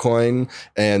bunch of Bitcoin,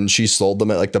 and she sold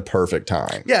them at like the perfect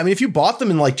time. Yeah, I mean, if you bought them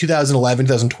in like 2011,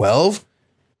 2012.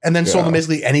 And then sold them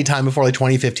basically any time before like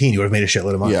 2015, you would have made a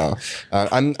shitload of money. Yeah,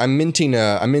 I'm minting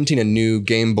a new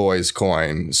Game Boys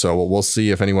coin, so we'll see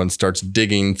if anyone starts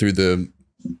digging through the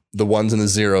ones and the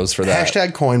zeros for that.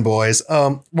 Hashtag coin boys.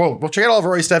 Well, check out all of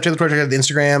Rory's stuff. Check out the Twitter, check out the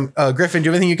Instagram. Griffin, do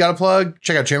you have anything you got to plug?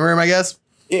 Check out Chim Room, I guess.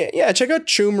 Yeah. Check out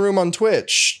Choom Room on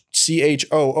Twitch.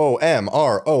 CHOOMROOM.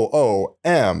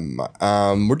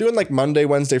 We're doing like Monday,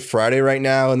 Wednesday, Friday right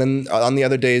now, and then on the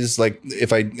other days, like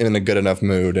if I'm in a good enough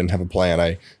mood and have a plan,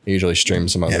 I usually stream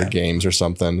some other games or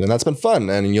something, and that's been fun.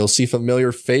 And you'll see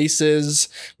familiar faces.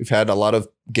 We've had a lot of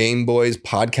Game Boys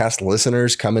podcast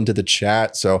listeners come into the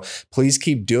chat, so please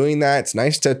keep doing that. It's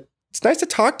nice to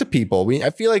talk to people. I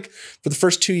feel like for the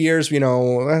first 2 years, it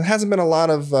hasn't been a lot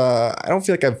of. I don't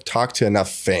feel like I've talked to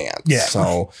enough fans. Yeah.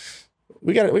 So.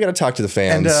 We got to talk to the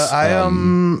fans.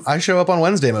 And I show up on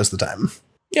Wednesday most of the time.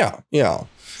 Yeah.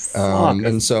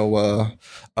 And so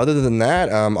other than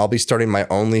that, I'll be starting my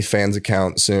OnlyFans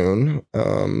account soon.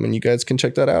 And you guys can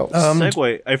check that out.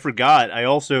 Segue, I forgot. I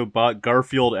also bought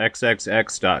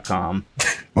GarfieldXXX.com.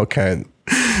 Okay.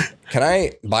 Can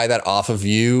I buy that off of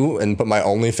you and put my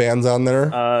OnlyFans on there?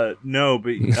 No, but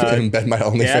embed my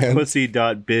OnlyFans.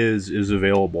 Catpussy.biz is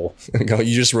available. You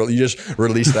just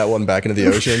released that one back into the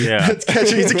ocean. Yeah,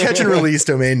 he's a catch and release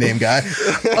domain name guy.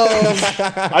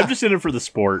 I'm just in it for the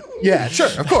sport. Yeah, sure,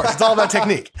 of course. It's all about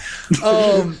technique.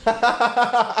 All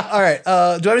right. Do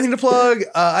I have anything to plug?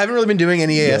 I haven't really been doing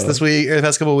any AS this week or the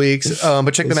past couple of weeks,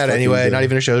 but check them out anyway. Not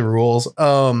even a show rules.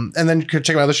 And then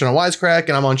check out the show on Wisecrack,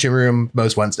 and I'm on Chim Room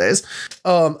most Wednesdays.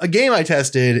 A game I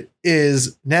tested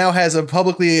now has a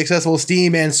publicly accessible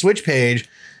Steam and Switch page.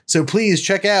 So please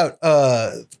check out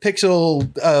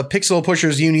Pixel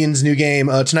Pushers Union's new game,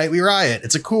 Tonight We Riot.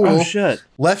 It's a cool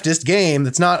leftist game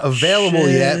that's not available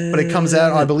yet, but it comes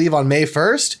out, I believe, on May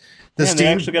 1st. They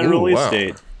actually got a release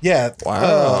date. Yeah.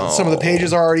 Wow. Some of the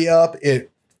pages are already up.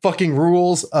 It fucking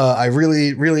rules. I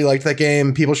really, really liked that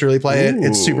game. People should really play it.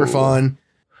 It's super fun.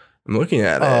 I'm looking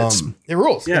at it. It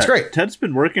rules. Yeah, it's great. Ted's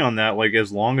been working on that like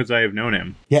as long as I have known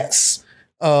him. Yes.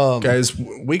 Guys,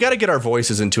 we got to get our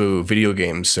voices into video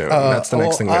games soon. That's the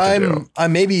next thing we have to do.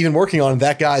 I'm maybe even working on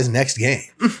that guy's next game.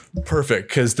 Perfect,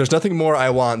 because there's nothing more I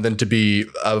want than to be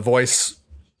a voice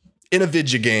in a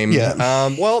video game. Yeah.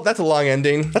 Well, that's a long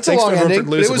ending. That's a long ending,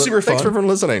 but it was super fun. Thanks for everyone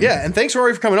listening. Yeah, and thanks,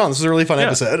 Rory, for coming on. This was a really fun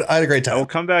episode. I had a great time. I'll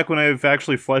come back when I've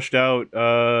actually fleshed out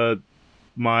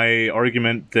my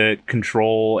argument that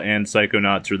Control and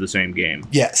Psychonauts are the same game.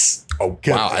 Yes. Oh,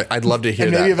 wow. I'd love to hear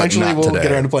and that. Maybe eventually we'll today.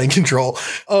 get around to playing Control.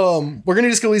 We're going to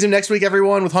Disco Elysium next week,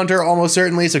 everyone, with Hunter, almost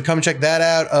certainly. So come check that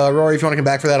out. Rory, if you want to come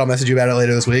back for that, I'll message you about it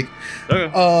later this week.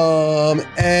 Okay.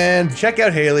 And check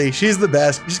out Haley. She's the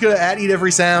best. Just go to @Eat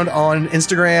Every Sound on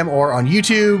Instagram or on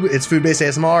YouTube. It's food-based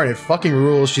ASMR, and it fucking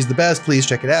rules. She's the best. Please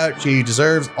check it out. She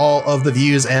deserves all of the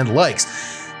views and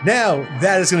likes. Now,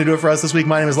 that is going to do it for us this week.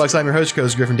 My name is Lux. I'm your host,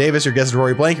 co-host Griffin Davis. Your guest is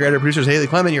Rory Blank. Your editor, producer is Haley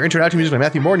Clement. Your intro and outro music by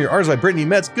Matthew Moore. And your artist by Brittany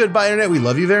Metz. Goodbye, Internet. We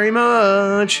love you very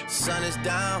much. Sun is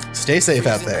down. Stay safe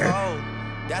out there. Cold.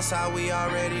 That's how we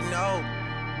already know.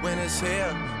 When it's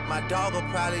here, my dog will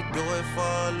probably do it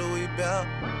for Louis Bell.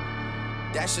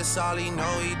 That's just all he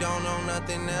know. He don't know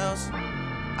nothing else.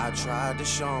 I tried to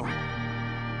show him.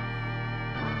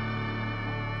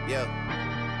 Yeah.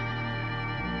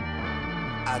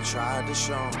 I tried to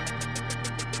show him.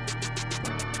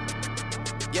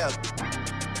 Yeah.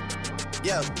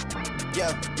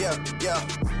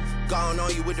 Gone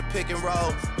on you with the pick and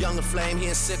roll. Younger Flame, he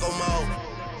in sicko mode.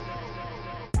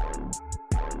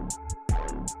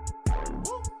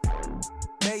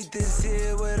 Made this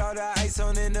here with all the ice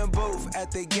on in the booth.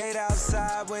 At the gate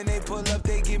outside, when they pull up,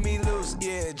 they give me loose.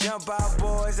 Yeah, jump out,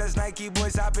 boys. That's Nike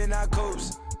boys hopping our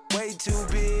coops. Way too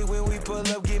big when we pull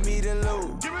up, give me the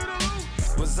loot.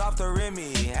 Was off the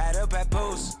Remy, had up at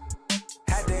post.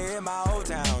 Had to hit my old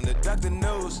town to duck the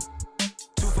news.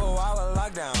 2-4 hour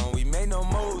lockdown, we made no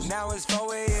moves. Now it's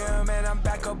 4 a.m. and I'm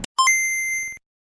back up.